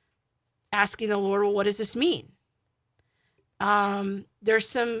asking the Lord, well, what does this mean? There's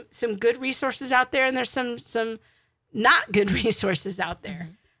some good resources out there, and there's some not good resources out there.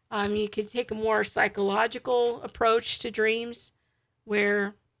 You could take a more psychological approach to dreams,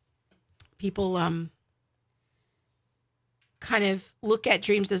 where people kind of look at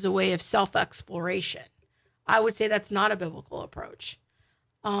dreams as a way of self-exploration. I would say that's not a biblical approach.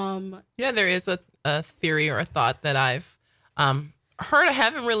 There is a theory or a thought that I've heard. I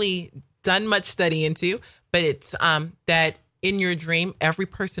haven't really done much study into, but it's that in your dream, every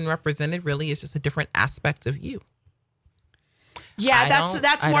person represented really is just a different aspect of you. Yeah,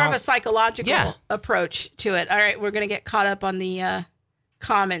 that's more of a psychological approach to it. All right, we're going to get caught up on the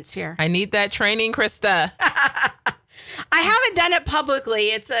comments here. I need that training, Krista. I haven't done it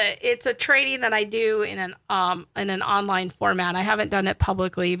publicly. It's a training that I do in an online format. I haven't done it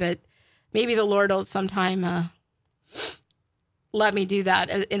publicly, but maybe the Lord will sometime let me do that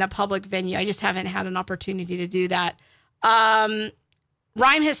in a public venue. I just haven't had an opportunity to do that.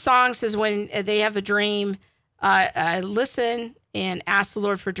 Rhyme His Song says, when they have a dream, I listen and ask the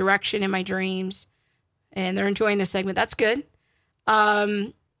Lord for direction in my dreams, and they're enjoying the segment. That's good.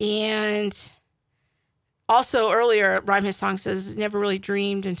 And also earlier, Rhyme His Song says, never really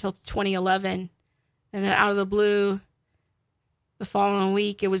dreamed until 2011. And then out of the blue, the following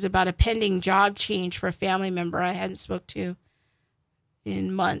week, it was about a pending job change for a family member I hadn't spoke to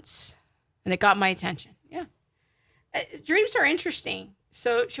in months. And it got my attention. Yeah. Dreams are interesting.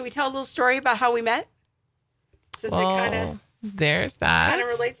 So should we tell a little story about how we met? Since there's that. Kind of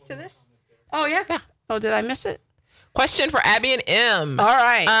relates to this. Oh, yeah. Oh, did I miss it? Question for Abby and M. All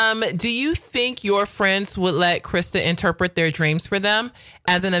right. Do you think your friends would let Krista interpret their dreams for them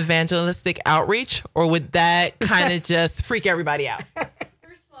as an evangelistic outreach, or would that kind of just freak everybody out? First of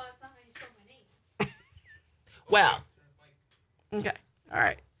all, that's not how you spell my name. Well. Okay. All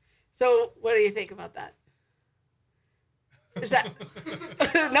right. So what do you think about that? Is that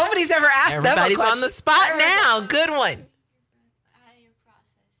nobody's ever asked them a question. Everybody's on the spot now. Good one. How do you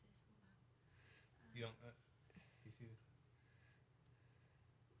process this? You don't. You see.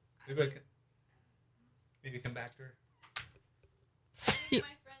 Maybe come back to her. I think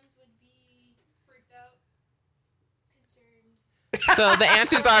my friends would be freaked out, concerned. So the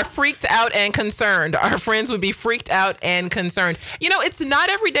answers are freaked out and concerned. Our friends would be freaked out and concerned. You know, it's not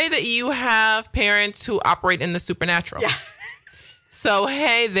every day that you have parents who operate in the supernatural. Yeah. So,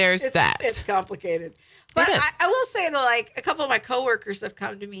 hey, there's that. It's complicated. But I will say that, like, a couple of my coworkers have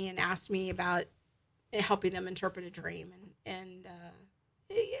come to me and asked me about helping them interpret a dream. And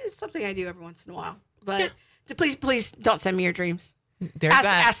it's something I do every once in a while. But please don't send me your dreams. There's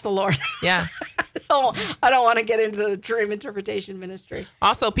that. Ask the Lord. Yeah. don't want to get into the dream interpretation ministry.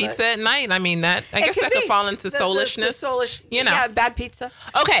 Also, pizza at night. I mean, I guess that could fall into soulishness. The soulish, you know. Yeah, bad pizza.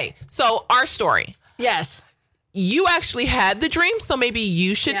 Okay, so our story. Yes. You actually had the dream, so maybe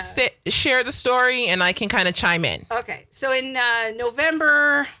you should share the story, and I can kind of chime in. Okay, so in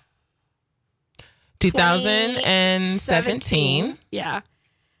November 2017. Yeah.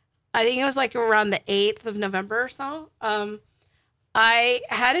 I think it was like around the 8th of November or so. I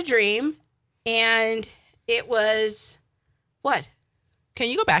had a dream, and it was what? Can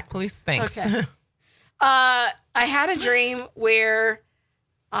you go back, please? Thanks. Okay. I had a dream where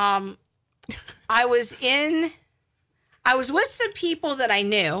I was with some people that I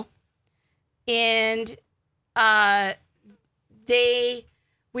knew, and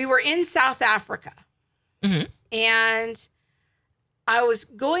we were in South Africa. Mm-hmm. And I was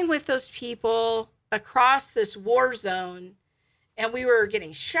going with those people across this war zone, and we were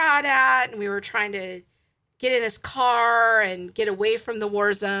getting shot at, and we were trying to get in this car and get away from the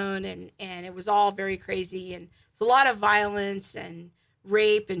war zone, and it was all very crazy, and it was a lot of violence and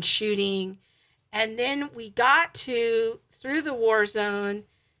rape and shooting. And then we got through the war zone,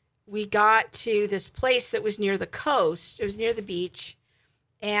 we got to this place that was near the coast. It was near the beach.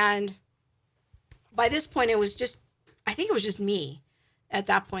 And by this point, I think it was just me at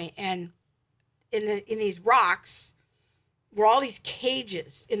that point. And in these rocks were all these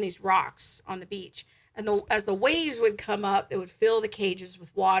cages in these rocks on the beach. And as the waves would come up, it would fill the cages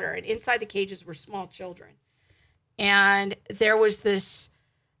with water. And inside the cages were small children. And there was this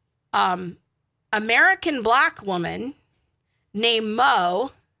American black woman named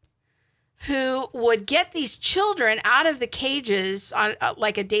Mo, who would get these children out of the cages on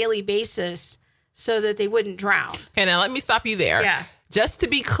like a daily basis so that they wouldn't drown. Okay, now let me stop you there. Yeah. Just to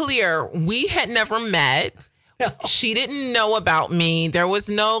be clear, we had never met. No. She didn't know about me. There was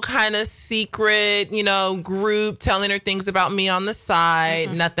no kind of secret, group telling her things about me on the side.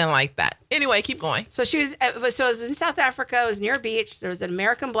 Mm-hmm. Nothing like that. Anyway, keep going. So it was in South Africa. It was near a beach. There was an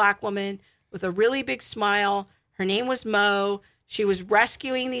American black woman with a really big smile. Her name was Mo. She was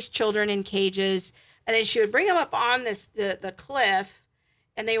rescuing these children in cages, and then she would bring them up on the cliff,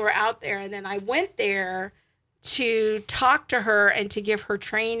 and they were out there. And then I went there to talk to her and to give her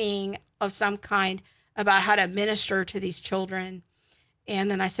training of some kind about how to minister to these children. And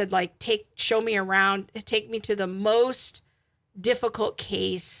then I said, show me around, take me to the most difficult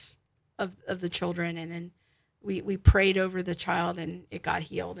case of the children. And then we prayed over the child, and it got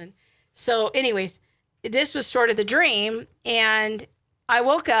healed. And so anyways, this was sort of the dream. And I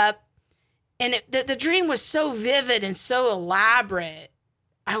woke up, and the dream was so vivid and so elaborate.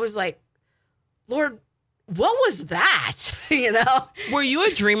 I was like, Lord, what was that? Were you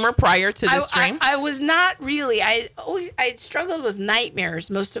a dreamer prior to this dream? I was not really. I struggled with nightmares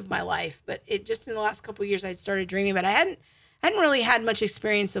most of my life, but it just in the last couple of years I started dreaming. But I hadn't really had much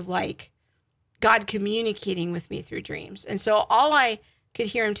experience of God communicating with me through dreams. And so all I could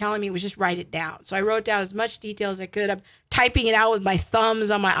hear him telling me was just write it down. So I wrote down as much detail as I could. I'm typing it out with my thumbs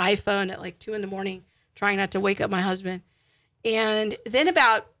on my iPhone at 2 a.m, trying not to wake up my husband. And then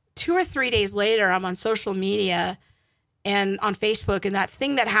about 2 or 3 days later, I'm on social media and on Facebook, and that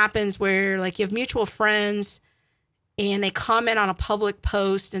thing that happens where you have mutual friends and they comment on a public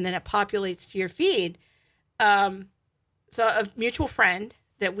post and then it populates to your feed. So a mutual friend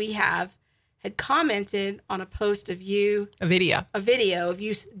that we have had commented on a post of you. A video of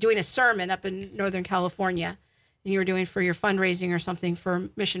you doing a sermon up in Northern California, and you were doing for your fundraising or something for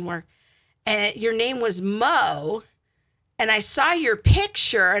mission work. And your name was Mo. And I saw your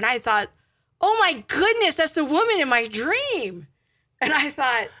picture and I thought, oh my goodness, that's the woman in my dream. And I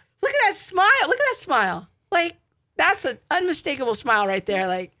thought, look at that smile. Look at that smile. That's an unmistakable smile right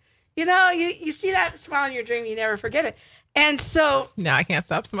there. You see that smile in your dream, you never forget it. And so now I can't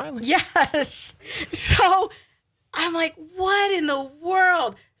stop smiling. Yes. So I'm like, what in the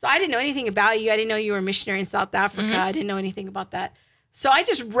world? So I didn't know anything about you. I didn't know you were a missionary in South Africa. Mm-hmm. I didn't know anything about that. So I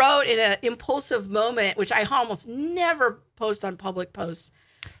just wrote in an impulsive moment, which I almost never post on public posts.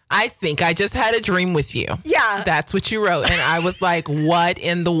 I think I just had a dream with you. Yeah. That's what you wrote. And I was like, what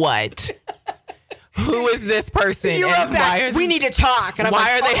in the what? Who is this person? You wrote back, we need to talk. And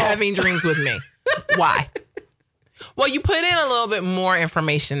why are they having dreams with me? Why? Well, you put in a little bit more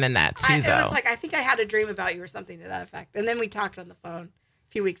information than that, too, though. It was I think I had a dream about you or something to that effect. And then we talked on the phone a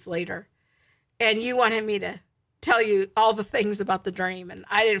few weeks later. And you wanted me to tell you all the things about the dream, and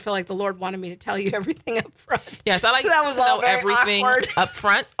I didn't feel like the Lord wanted me to tell you everything up front. Yes, I like So that was to all know very everything awkward. up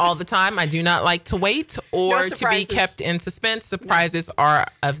front all the time. I do not like to wait or No to be surprises. kept in suspense. Surprises are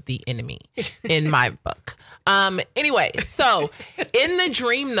of the enemy in my book. Anyway, so in the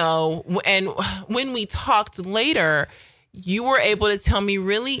dream though, and when we talked later, you were able to tell me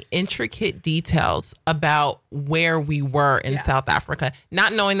really intricate details about where we were in South Africa,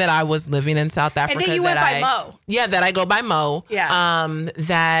 not knowing that I was living in South Africa. And then you went by Mo. Yeah, that I go by Mo. Yeah.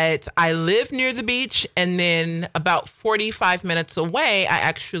 That I live near the beach, and then about 45 minutes away, I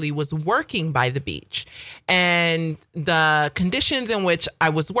actually was working by the beach. And the conditions in which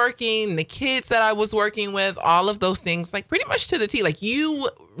I was working, the kids that I was working with, all of those things, like pretty much to the T. Like you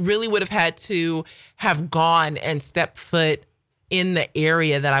really would have had to have gone and stepped foot in the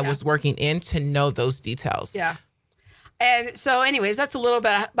area that I was working in to know those details. Yeah. And so anyways, that's a little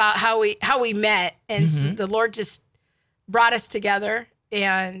bit about how we met. And the Lord just brought us together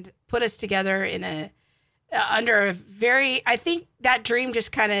and put us together in under a very, I think that dream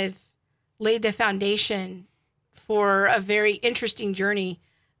just kind of laid the foundation for a very interesting journey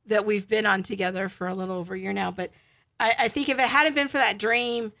that we've been on together for a little over a year now. But I think if it hadn't been for that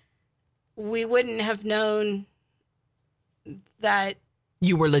dream, we wouldn't have known that.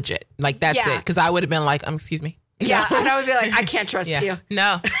 You were legit. Like, that's Yeah. it. Because I would have been like, excuse me. Yeah. And I would be like, I can't trust Yeah. you.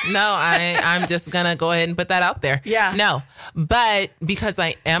 No, I'm just going to go ahead and put that out there. Yeah. No, but because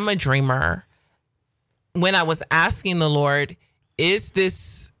I am a dreamer, when I was asking the Lord, is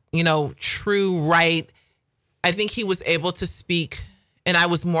this, true, right? I think he was able to speak, and I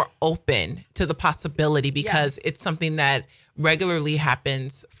was more open to the possibility because it's something that regularly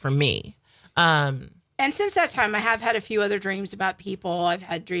happens for me. And since that time, I have had a few other dreams about people. I've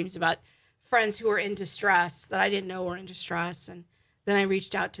had dreams about friends who were in distress that I didn't know were in distress. And then I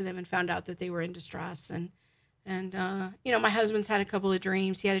reached out to them and found out that they were in distress. And my husband's had a couple of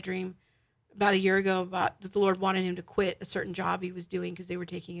dreams. He had a dream about a year ago about that the Lord wanted him to quit a certain job he was doing because they were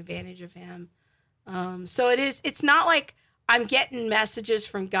taking advantage of him. So it's not like I'm getting messages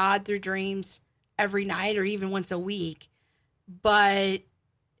from God through dreams every night or even once a week, but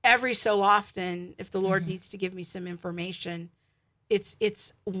every so often, if the Lord needs to give me some information,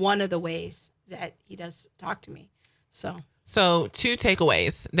 it's one of the ways that he does talk to me. So 2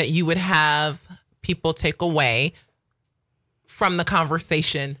 takeaways that you would have people take away from the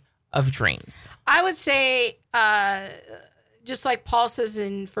conversation of dreams. I would say, just like Paul says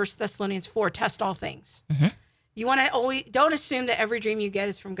in 1 Thessalonians 4, test all things. Mm-hmm. You want to always, don't assume that every dream you get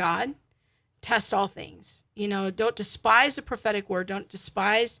is from God. Test all things. Don't despise the prophetic word. Don't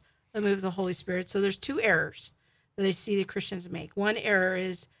despise the move of the Holy Spirit. So there's 2 errors that I see the Christians make. One error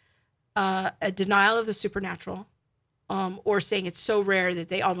is a denial of the supernatural, or saying it's so rare that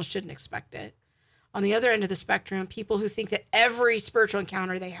they almost shouldn't expect it. On the other end of the spectrum, people who think that every spiritual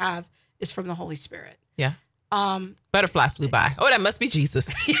encounter they have is from the Holy Spirit. Yeah. Butterfly flew by. Oh, that must be Jesus.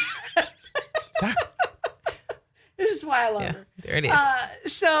 Sorry. This is why I love her. There it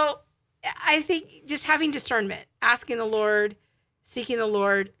is. So I think just having discernment, asking the Lord, seeking the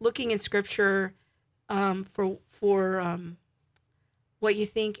Lord, looking in Scripture for what you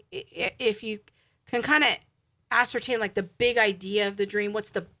think. If you can kind of ascertain like the big idea of the dream, what's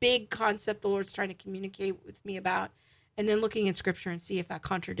the big concept the Lord's trying to communicate with me about, and then looking in Scripture and see if that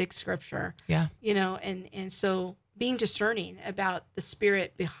contradicts Scripture. Yeah. And so being discerning about the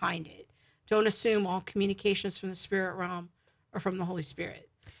Spirit behind it. Don't assume all communications from the spirit realm or from the Holy Spirit.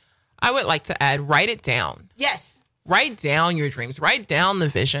 I would like to add, write it down. Yes. Write down your dreams, write down the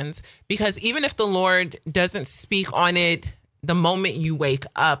visions, because even if the Lord doesn't speak on it the moment you wake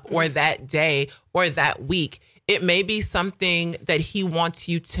up or that day or that week, it may be something that he wants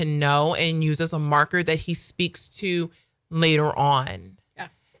you to know and use as a marker that he speaks to later on. Yeah.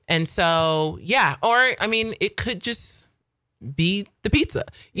 And so, it could just be the pizza,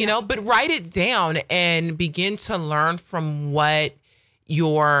 you know, but write it down and begin to learn from what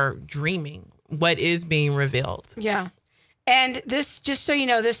you're dreaming, what is being revealed. Yeah. And this, just so you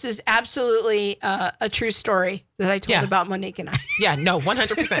know, this is absolutely a true story that I told about Monique and I. Yeah, no,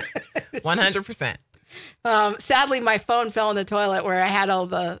 100%. 100%. Sadly, my phone fell in the toilet where I had all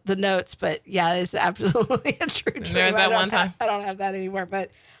the notes, but yeah, it's absolutely a true dream. There's that one time. I don't have that anymore, but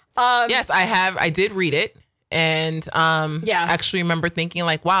yes, I did read it. And actually remember thinking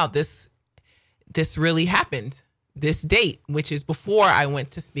like, wow, this really happened. This date, which is before I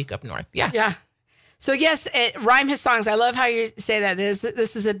went to Speak Up North. Yeah. Yeah. So yes, Rhyme His Songs. I love how you say that.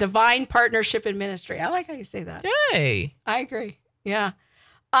 This is a divine partnership in ministry. I like how you say that. Hey. I agree. Yeah.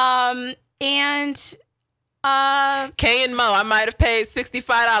 And Kay and Mo, I might have paid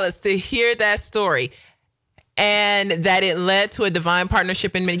 $65 to hear that story. and that it led to a divine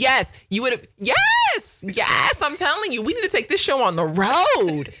partnership in ministry. Yes, you would have. Yes, I'm telling you, we need to take this show on the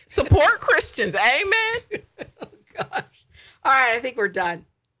road. Support Christians. Amen. Gosh. All right, I think we're done.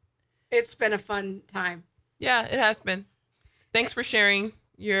 It's been a fun time. Yeah, it has been. Thanks for sharing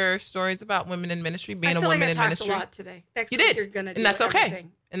your stories about women in ministry, being I a feel woman like I in talked ministry. a lot today. Next You week did, you're gonna do and that's okay.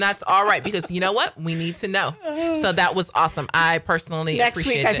 everything. And that's all right, because you know what? We need to know. So that was awesome. I personally Next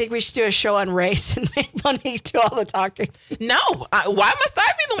appreciate week, it. I think we should do a show on race and make Monique do all the talking. No, why must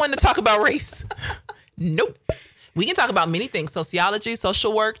I be the one to talk about race? Nope. We can talk about many things: sociology,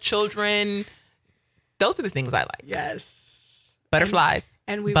 social work, children. Those are the things I like. Yes. Butterflies,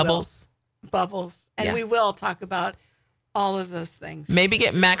 And we bubbles. Bubbles. And Yeah. we will talk about all of those things. Maybe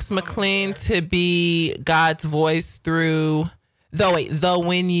get Max McLean to be God's voice through though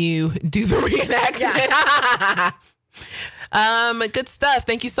when you do the reenactment. Good stuff.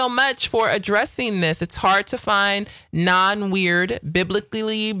 Thank you so much for addressing this. It's hard to find non-weird,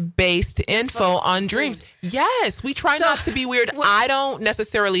 biblically based info on dreams. Yes, we try not to be weird. I don't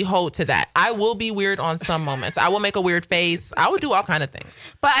necessarily hold to that. I will be weird on some moments. I will make a weird face. I will do all kind of things.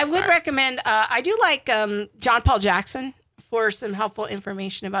 But I would recommend, I do like John Paul Jackson for some helpful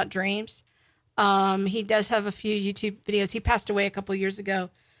information about dreams. He does have a few YouTube videos. He passed away a couple years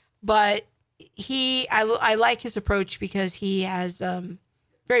ago, but I like his approach because he has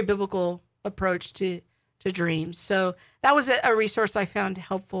very biblical approach to dreams. So that was a resource I found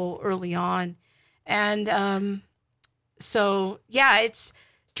helpful early on. And so, yeah,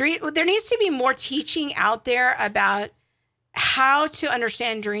 there needs to be more teaching out there about how to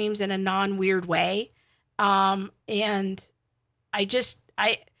understand dreams in a non-weird way. And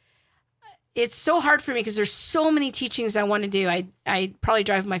it's so hard for me because there's so many teachings I want to do. I probably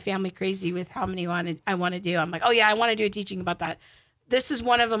drive my family crazy with how many I want to do. I'm like, oh yeah, I want to do a teaching about that. This is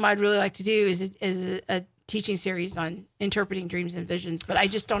one of them I'd really like to do is a teaching series on interpreting dreams and visions, but I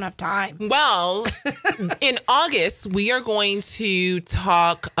just don't have time. Well, in August, we are going to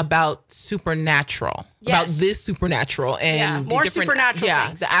talk about supernatural, about this supernatural and more the different, supernatural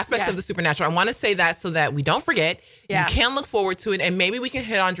things. the aspects of the supernatural. I want to say that so that we don't forget. Yeah. You can look forward to it, and maybe we can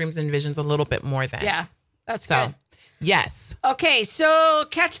hit on dreams and visions a little bit more then. Yeah, that's So, good. yes. Okay, so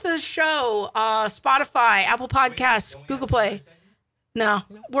catch the show, Spotify, Apple Podcasts, Google Play. No,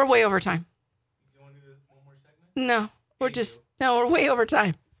 we're way over time. No, we're way over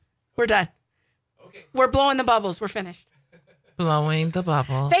time. We're done. Okay. We're blowing the bubbles. We're finished. Blowing the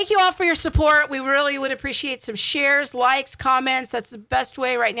bubbles. Thank you all for your support. We really would appreciate some shares, likes, comments. That's the best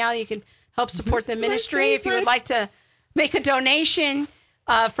way right now you can help support the ministry. If you would like to make a donation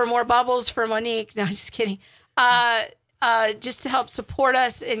for more bubbles for Monique. No, just kidding. Just to help support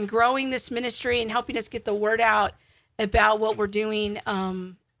us in growing this ministry and helping us get the word out about what we're doing.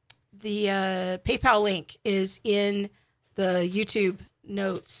 The PayPal link is in the YouTube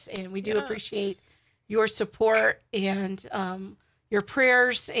notes, and we do appreciate your support and your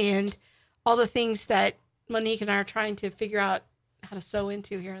prayers and all the things that Monique and I are trying to figure out how to sew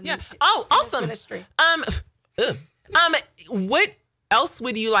into here in awesome. ministry. What else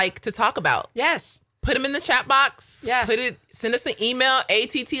would you like to talk about? Yes. Put them in the chat box. Yeah. Send us an email,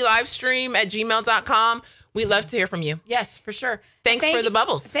 attlivestream@gmail.com. We'd love to hear from you. Yes, for sure. Thanks for the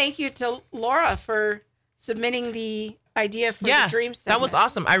bubbles. Thank you to Laura for submitting the idea for the dreams. That was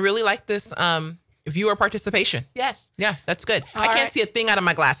awesome. I really like this viewer participation. Yes. Yeah, that's good. All I can't right. see a thing out of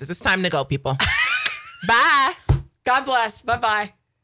my glasses. It's time to go, people. Bye. God bless. Bye-bye.